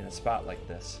about in a spot like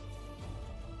this.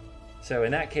 So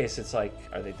in that case, it's like,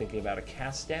 are they thinking about a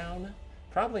cast down?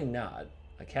 Probably not.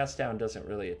 A cast down doesn't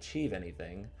really achieve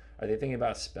anything. Are they thinking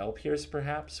about a spell pierce,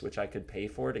 perhaps, which I could pay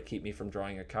for to keep me from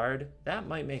drawing a card? That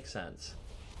might make sense.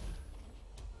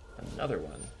 Another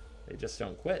one. They just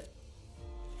don't quit.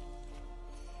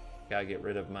 Gotta get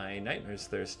rid of my Nightmare's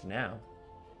Thirst now.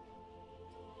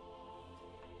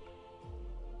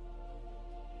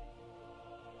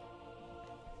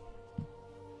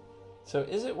 So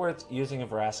is it worth using a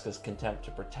Vraska's Contempt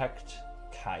to protect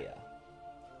Kaya?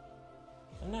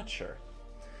 I'm not sure.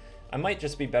 I might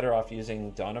just be better off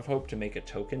using Dawn of Hope to make a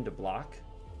token to block.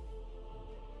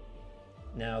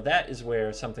 Now that is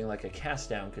where something like a cast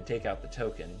down could take out the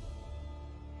token,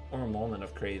 or a Moment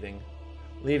of Craving,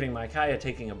 leaving my Kaya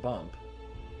taking a bump.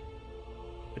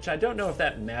 Which I don't know if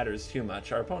that matters too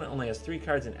much. Our opponent only has 3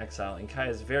 cards in exile, and Kaya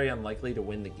is very unlikely to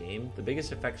win the game. The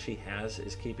biggest effect she has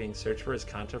is keeping Search for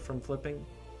Azkanta from flipping.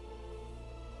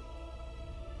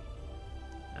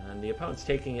 And the opponent's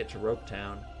taking it to Rope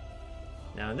Town.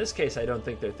 Now in this case, I don't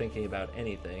think they're thinking about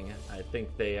anything. I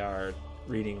think they are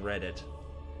reading Reddit.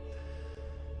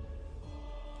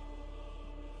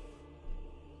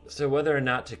 So whether or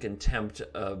not to contempt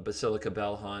a Basilica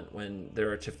Bellhaunt when there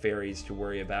are Teferis to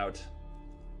worry about.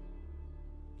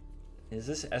 Is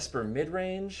this Esper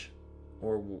mid-range?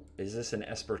 Or is this an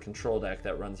Esper control deck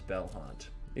that runs Bellhaunt?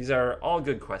 These are all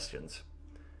good questions.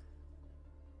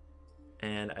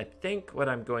 And I think what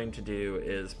I'm going to do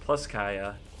is plus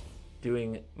Kaya,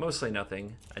 doing mostly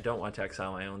nothing. I don't want to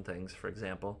exile my own things, for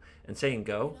example, and saying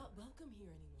go. Not welcome here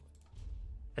anymore.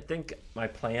 I think my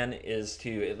plan is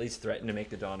to at least threaten to make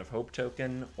the Dawn of Hope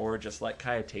token, or just let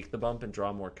Kaya take the bump and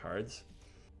draw more cards.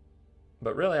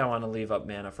 But really I want to leave up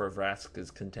mana for Vraska's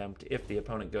Contempt if the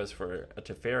opponent goes for a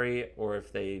Teferi, or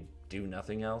if they do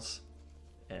nothing else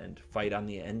and fight on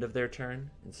the end of their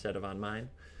turn instead of on mine.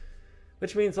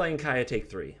 Which means letting Kaya take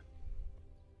 3.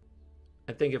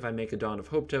 I think if I make a Dawn of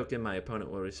Hope token, my opponent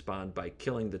will respond by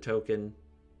killing the token.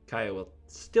 Kaya will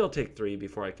still take 3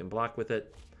 before I can block with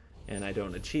it, and I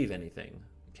don't achieve anything.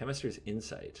 Chemistry's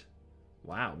Insight.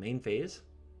 Wow, main phase?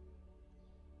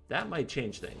 That might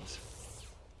change things.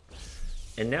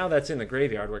 And now that's in the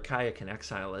graveyard where Kaya can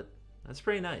exile it. That's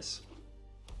pretty nice.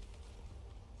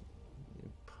 The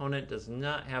opponent does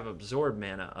not have Absorb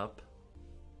mana up.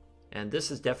 And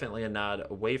this is definitely a nod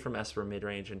away from Esper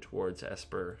midrange and towards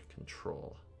Esper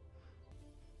control.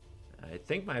 I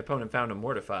think my opponent found a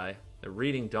Mortify. They're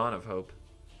reading Dawn of Hope.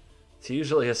 It's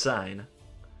usually a sign.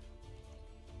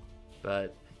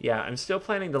 But yeah, I'm still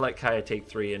planning to let Kaya take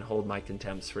 3 and hold my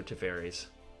Contempts for Teferis.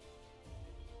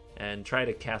 And try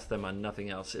to cast them on nothing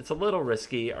else. It's a little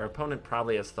risky. Our opponent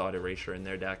probably has Thought Erasure in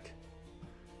their deck.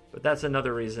 But that's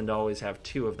another reason to always have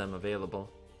 2 of them available.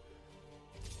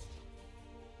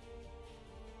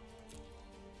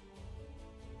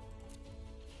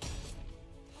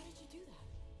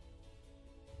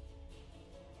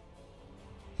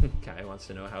 Kaya wants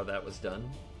to know how that was done.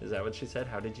 Is that what she said?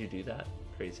 How did you do that?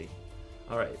 Crazy.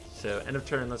 Alright, so end of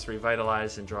turn, let's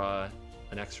revitalize and draw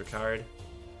an extra card.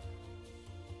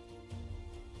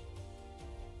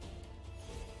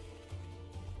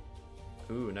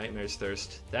 Ooh, Nightmare's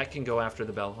Thirst. That can go after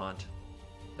the Bellhaunt.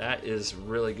 That is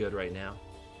really good right now.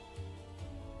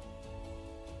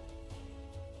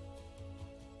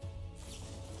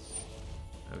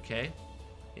 Okay,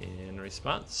 in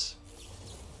response.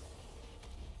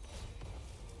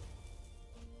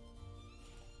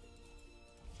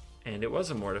 And it was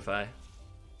a Mortify.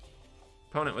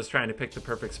 Opponent was trying to pick the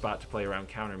perfect spot to play around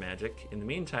counter magic. In the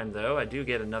meantime, though, I do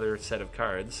get another set of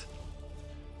cards.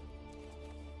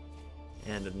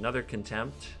 And another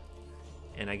Contempt.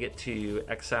 And I get to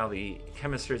exile the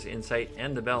Chemist's Insight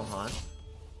and the Bellhaunt.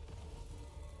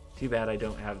 Too bad I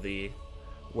don't have the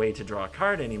way to draw a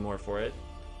card anymore for it.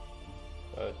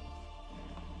 But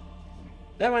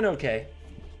that went okay.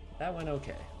 That went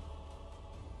okay.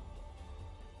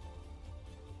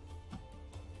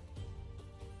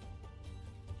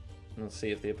 Let's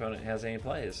see if the opponent has any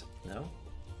plays. No?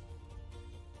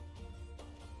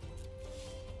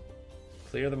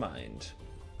 Clear the mind.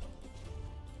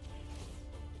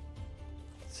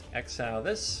 Let's exile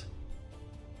this.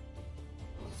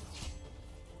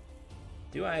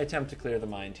 Do I attempt to clear the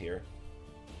mind here?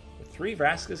 With 3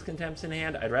 Vraska's Contempts in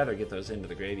hand, I'd rather get those into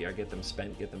the graveyard, get them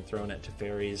spent, get them thrown at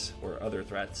Teferis or other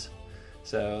threats.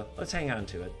 So let's hang on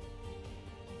to it.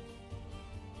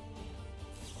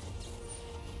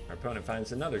 Our opponent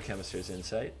finds another Chemister's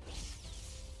Insight.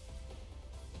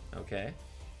 Okay.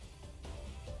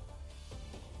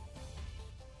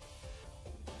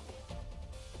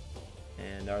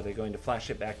 And are they going to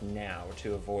flash it back now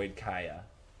to avoid Kaya?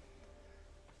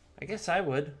 I guess I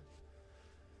would.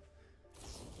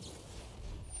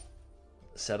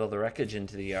 Settle the wreckage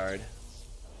into the yard.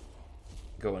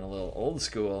 Going a little old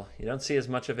school. You don't see as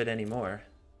much of it anymore.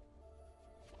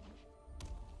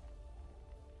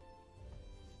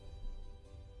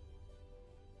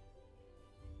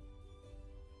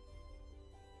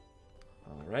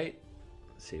 Alright.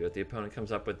 Let's see what the opponent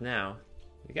comes up with now.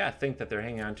 You gotta think that they're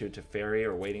hanging on to Teferi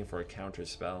or waiting for a counter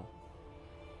spell.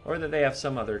 Or that they have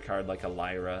some other card like a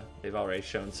Lyra. They've already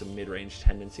shown some mid-range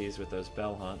tendencies with those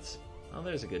Bell Haunts. Oh,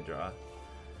 there's a good draw.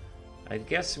 I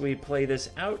guess we play this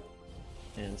out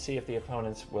and see if the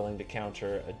opponent's willing to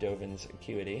counter a Dovin's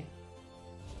Acuity.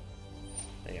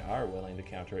 They are willing to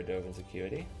counter a Dovin's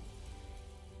Acuity.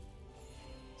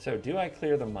 So, do I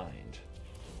clear the mind?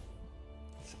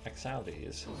 Let's exile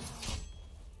these.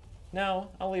 No,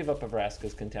 I'll leave up a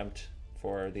Vraska's Contempt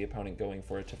for the opponent going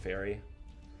for a Teferi.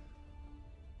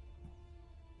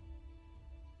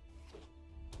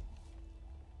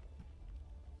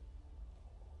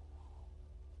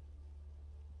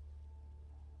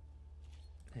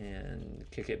 And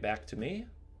kick it back to me.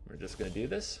 We're just going to do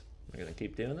this. We're going to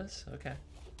keep doing this. Okay.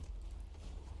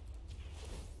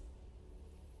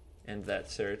 End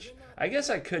that search. I guess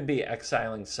I could be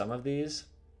exiling some of these.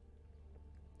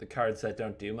 The cards that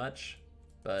don't do much.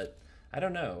 But I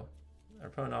don't know. Our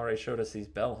opponent already showed us these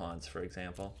Bell Haunts, for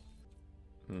example.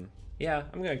 Yeah,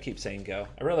 I'm going to keep saying go.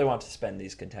 I really want to spend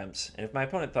these Contempts. And if my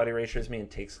opponent Thought Erasures me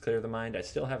and takes Clear the Mind, I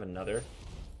still have another.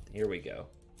 Here we go.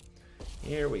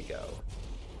 Here we go.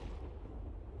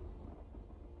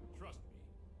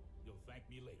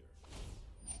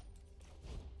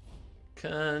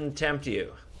 Contempt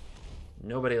you.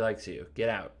 Nobody likes you. Get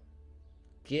out.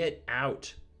 Get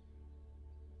out.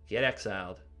 Get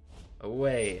exiled.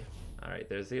 Away. Alright,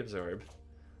 there's the Absorb.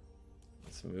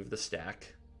 Let's move the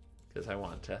stack, because I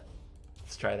want to.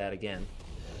 Let's try that again.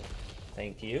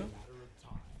 Thank you.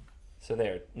 So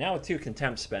there. Now with 2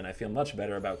 Contempts spent, I feel much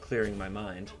better about clearing my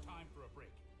mind.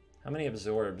 How many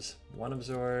Absorbs? 1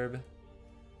 Absorb.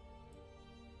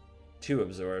 2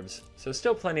 Absorbs. So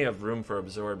still plenty of room for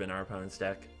Absorb in our opponent's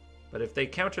deck. But if they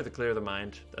counter the Clear the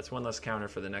Mind, that's 1 less counter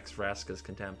for the next Vraska's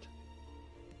Contempt.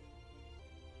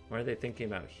 What are they thinking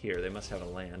about here? They must have a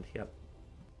land. Yep.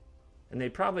 And they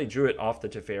probably drew it off the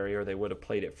Teferi, or they would have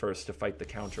played it first to fight the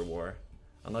counter war.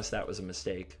 Unless that was a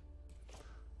mistake.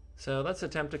 So let's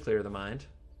attempt to Clear the Mind.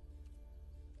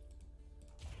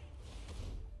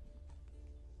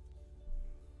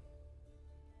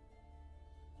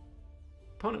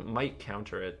 Opponent might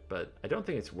counter it, but I don't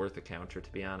think it's worth a counter,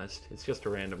 to be honest. It's just a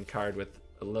random card with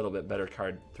a little bit better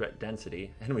card threat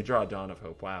density. And we draw Dawn of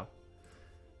Hope. Wow.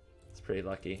 It's pretty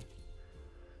lucky.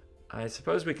 I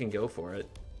suppose we can go for it.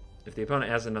 If the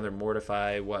opponent has another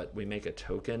Mortify, what? We make a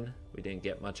token? We didn't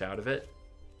get much out of it.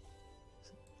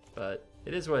 But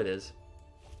it is what it is.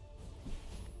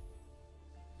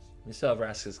 We still have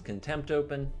Vraska's Contempt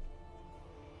open.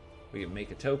 We can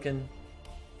make a token.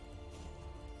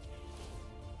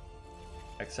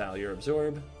 Exile your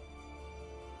Absorb.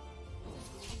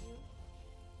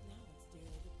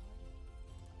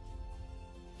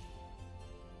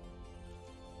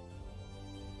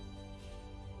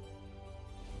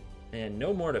 And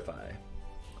no Mortify.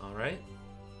 Alright.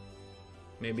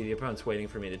 Maybe the opponent's waiting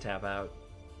for me to tap out.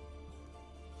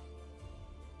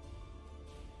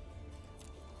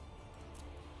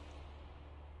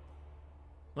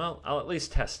 Well, I'll at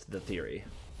least test the theory.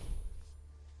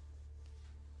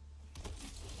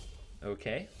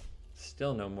 Okay.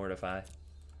 Still no Mortify.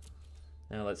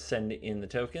 Now let's send in the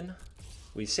token.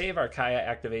 We save our Kaya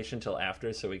activation till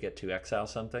after, so we get to exile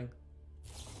something.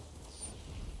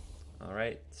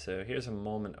 Alright, so here's a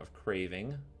moment of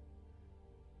craving.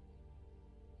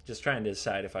 Just trying to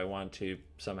decide if I want to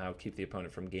somehow keep the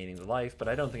opponent from gaining the life, but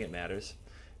I don't think it matters.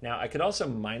 Now, I could also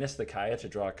minus the Kaya to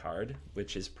draw a card,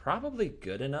 which is probably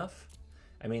good enough.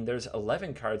 I mean, there's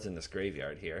 11 cards in this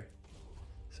graveyard here.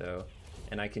 So,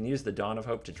 and I can use the Dawn of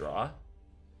Hope to draw.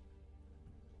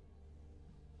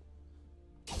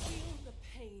 Feel the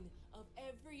pain of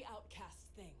every outcast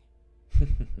thing.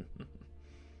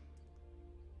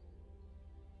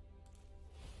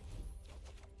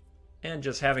 And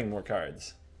just having more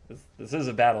cards. This is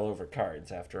a battle over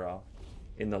cards, after all,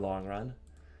 in the long run.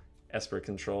 Esper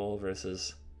Control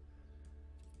versus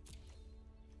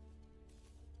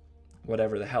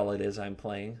whatever the hell it is I'm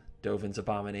playing. Dovin's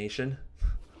Abomination.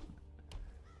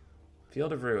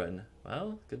 Field of Ruin.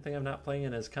 Well, good thing I'm not playing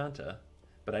in as Kanta.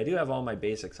 But I do have all my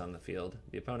basics on the field.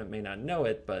 The opponent may not know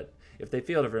it, but if they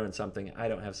Field of Ruin something, I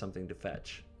don't have something to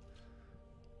fetch.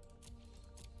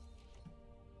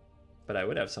 But I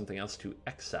would have something else to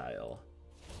exile.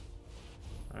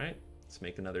 Alright, let's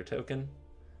make another token.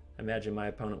 I imagine my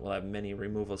opponent will have many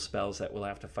removal spells that we'll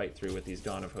have to fight through with these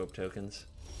Dawn of Hope tokens.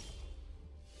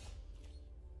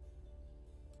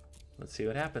 Let's see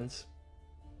what happens.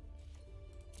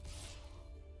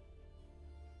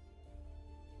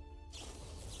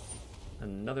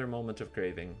 Another moment of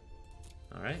craving.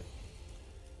 Alright.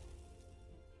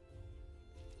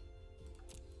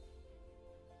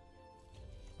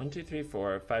 One, two, three,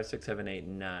 four, 5, 6, 7, 8,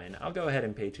 9. I'll go ahead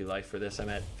and pay 2 life for this. I'm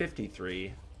at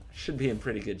 53. Should be in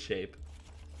pretty good shape.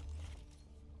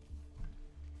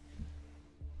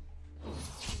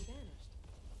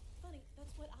 Funny,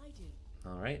 that's what I do.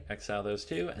 Alright, exile those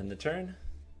 2, end the turn.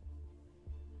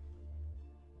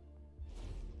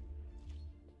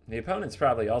 The opponent's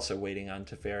probably also waiting on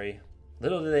Teferi.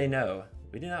 Little do they know,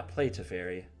 we do not play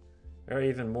Teferi. We are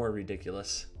even more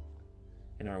ridiculous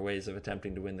in our ways of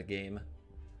attempting to win the game.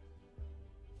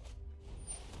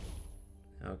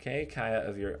 Okay, Kaya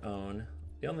of your own.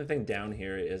 The only thing down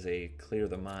here is a Clear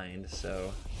the Mind,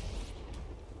 so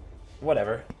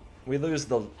whatever. We lose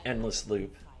the endless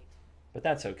loop, but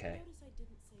that's okay. Notice I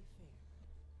didn't say fair.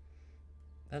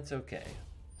 That's okay.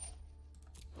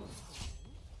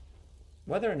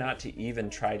 Whether or not to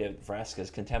even try to Vraska's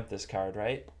Contempt this card,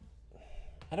 right?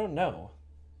 I don't know.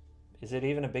 Is it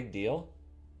even a big deal?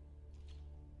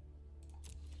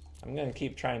 I'm going to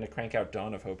keep trying to crank out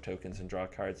Dawn of Hope tokens and draw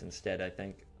cards instead, I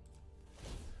think.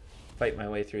 Fight my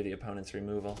way through the opponent's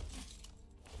removal.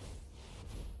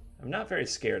 I'm not very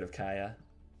scared of Kaya.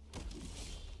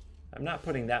 I'm not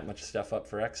putting that much stuff up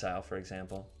for exile, for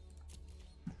example.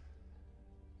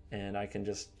 And I can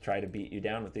just try to beat you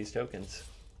down with these tokens.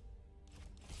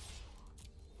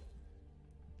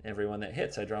 Everyone that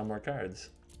hits, I draw more cards.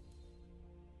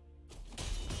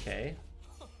 Okay.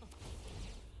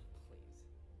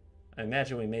 I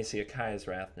imagine we may see a Kaya's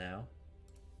Wrath now.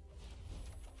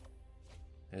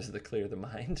 There's the Clear the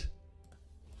Mind.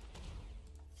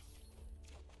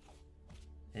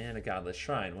 And a Godless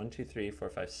Shrine. 1, 2, 3, 4,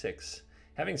 5, 6.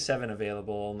 Having 7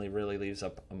 available only really leaves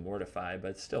up a Mortify,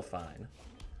 but it's still fine.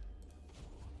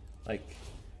 Like,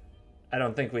 I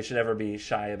don't think we should ever be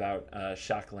shy about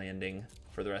Shock Landing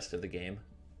for the rest of the game.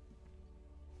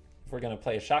 If we're going to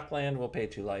play a Shock Land, we'll pay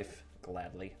 2 life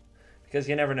gladly. Because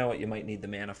you never know what you might need the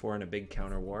mana for in a big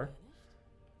counter war.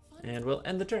 And we'll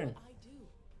end the turn.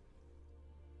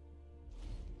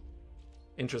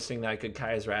 Interesting that I could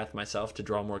Kaya's Wrath myself to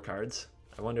draw more cards.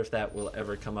 I wonder if that will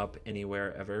ever come up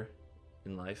anywhere ever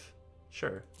in life.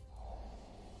 Sure.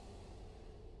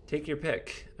 Take your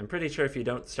pick. I'm pretty sure if you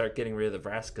don't start getting rid of the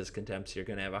Vraska's Contempts, you're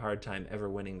going to have a hard time ever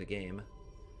winning the game.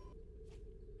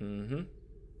 Mm-hmm.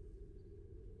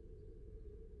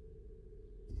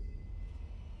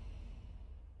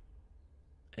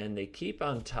 And they keep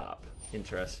on top.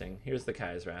 Interesting. Here's the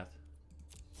Kaya's Wrath.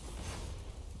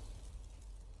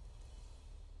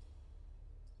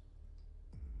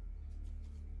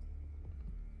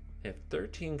 They have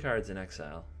 13 cards in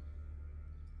exile.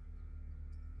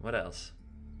 What else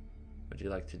would you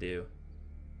like to do?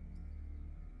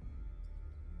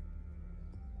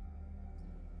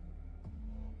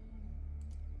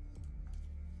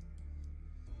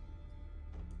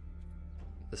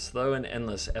 The slow and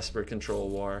endless Esper Control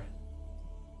War.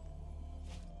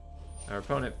 Our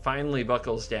opponent finally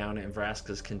buckles down and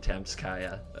Vraska's Contempts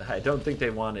Kaya. I don't think they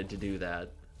wanted to do that.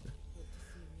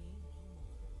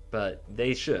 But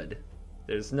they should.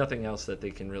 There's nothing else that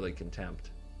they can really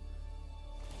contempt.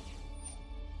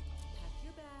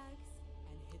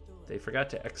 They forgot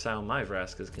to exile my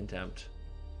Vraska's Contempt.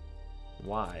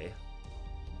 Why?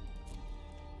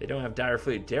 They don't have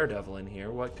Direfleet Daredevil in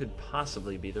here. What could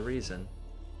possibly be the reason?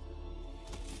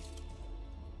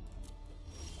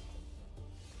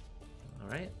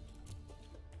 Alright.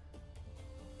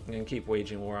 I'm going to keep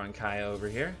waging war on Kaya over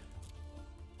here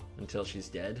until she's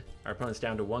dead. Our opponent's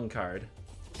down to 1 card.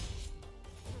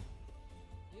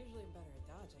 Usually I'm better at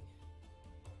dodging.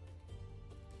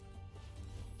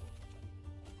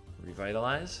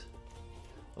 Revitalize.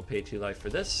 We'll pay 2 life for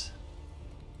this.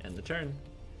 End the turn.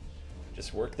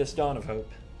 Just work this Dawn of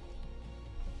Hope.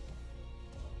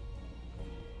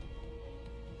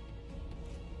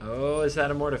 Oh, is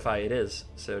that a Mortify? It is.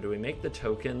 So do we make the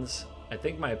tokens? I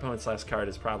think my opponent's last card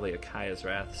is probably a Kaya's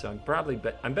Wrath, so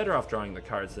I'm better off drawing the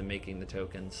cards than making the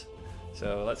tokens.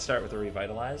 So let's start with a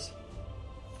Revitalize.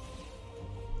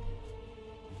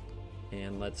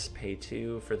 And let's pay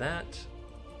 2 for that.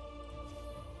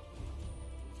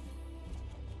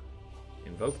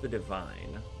 invoke the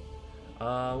Divine.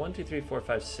 1, 2, 3, 4,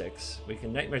 5, 6. We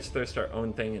can Nightmare's Thirst our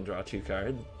own thing and draw 2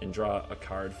 cards, and draw a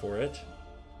card for it.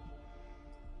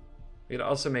 We could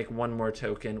also make 1 more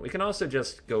token. We can also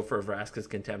just go for Vraska's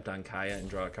Contempt on Kaya and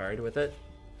draw a card with it.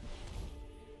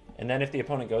 And then if the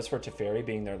opponent goes for Teferi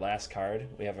being their last card,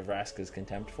 we have a Vraska's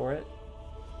Contempt for it.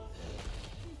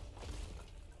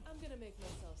 I'm gonna make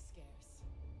myself scarce.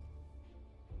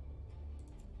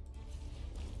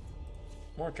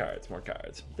 More cards, more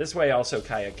cards. This way also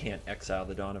Kaya can't exile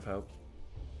the Dawn of Hope.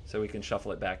 So we can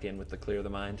shuffle it back in with the Clear the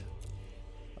Mind.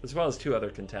 As well as 2 other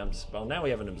Contempts. Well, now we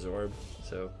have an Absorb,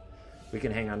 so we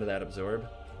can hang on to that Absorb.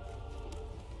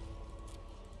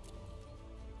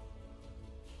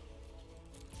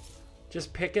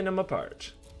 Just picking them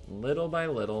apart, little by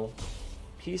little,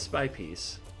 piece by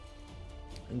piece,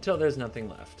 until there's nothing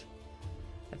left.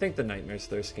 I think the Nightmare's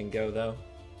Thirst can go, though.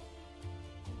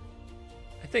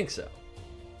 I think so.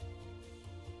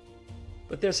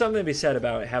 But there's something to be said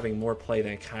about having more play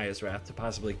than Kaya's Wrath to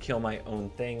possibly kill my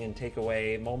own thing and take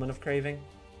away Moment of Craving.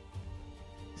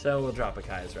 So we'll drop a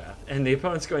Kaya's Wrath, and the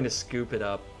opponent's going to scoop it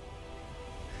up,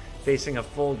 facing a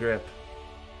full grip.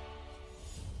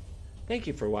 Thank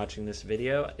you for watching this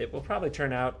video. It will probably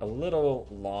turn out a little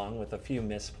long with a few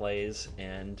misplays,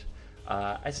 and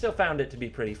I still found it to be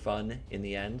pretty fun in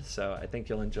the end, so I think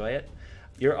you'll enjoy it.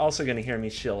 You're also going to hear me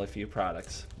shill a few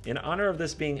products. In honor of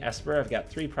this being Esper, I've got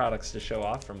 3 products to show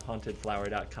off from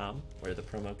hauntedflower.com, where the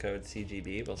promo code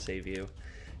CGB will save you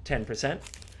 10%.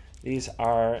 These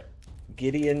are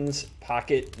Gideon's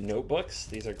Pocket Notebooks.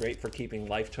 These are great for keeping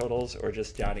life totals or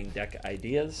just jotting deck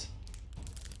ideas.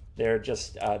 They're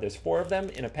just, there's 4 of them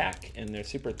in a pack, and they're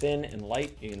super thin and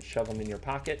light. You can shove them in your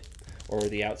pocket or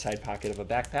the outside pocket of a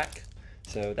backpack.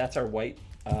 So that's our white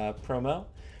promo.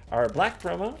 Our black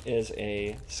promo is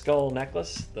a skull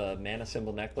necklace, the mana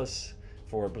symbol necklace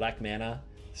for black mana.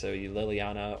 So you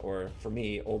Liliana, or for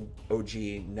me, old OG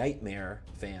Nightmare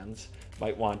fans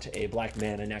might want a black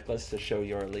mana necklace to show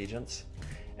your allegiance.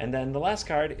 And then the last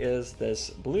card is this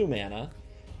blue mana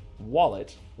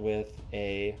wallet with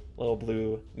a little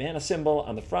blue mana symbol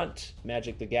on the front,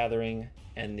 Magic the Gathering,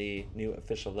 and the new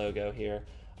official logo here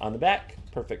on the back.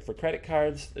 Perfect for credit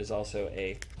cards. There's also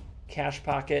a cash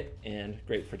pocket, and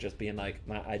great for just being like,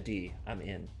 my ID, I'm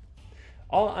in.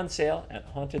 All on sale at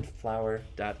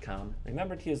hauntedflower.com.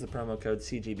 Remember to use the promo code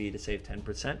CGB to save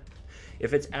 10%.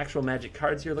 If it's actual Magic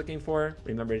cards you're looking for,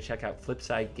 remember to check out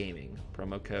Flipside Gaming.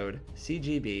 Promo code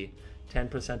CGB,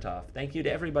 10% off. Thank you to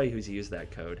everybody who's used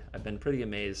that code. I've been pretty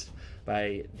amazed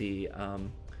by the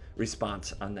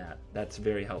response on that. That's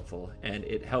very helpful, and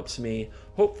it helps me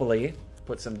hopefully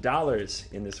put some dollars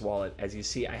in this wallet. As you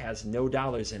see, I has no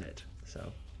dollars in it.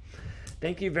 So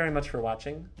thank you very much for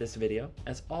watching this video.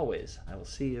 As always, I will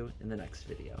see you in the next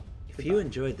video. If you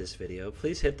enjoyed this video,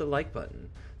 please hit the like button,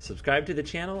 subscribe to the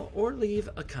channel, or leave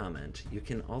a comment. You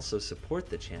can also support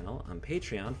the channel on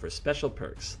Patreon for special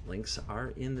perks. Links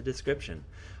are in the description.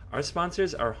 Our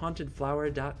sponsors are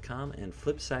hauntedflower.com and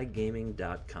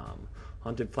flipsidegaming.com.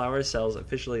 Haunted Flower sells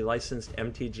officially licensed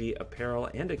MTG apparel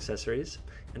and accessories,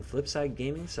 and Flipside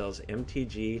Gaming sells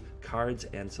MTG cards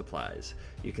and supplies.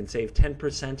 You can save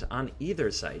 10% on either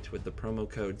site with the promo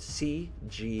code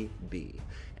CGB,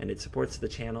 and it supports the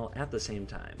channel at the same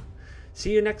time.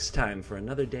 See you next time for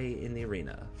another day in the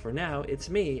arena. For now, it's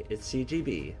me, it's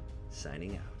CGB,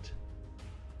 signing out.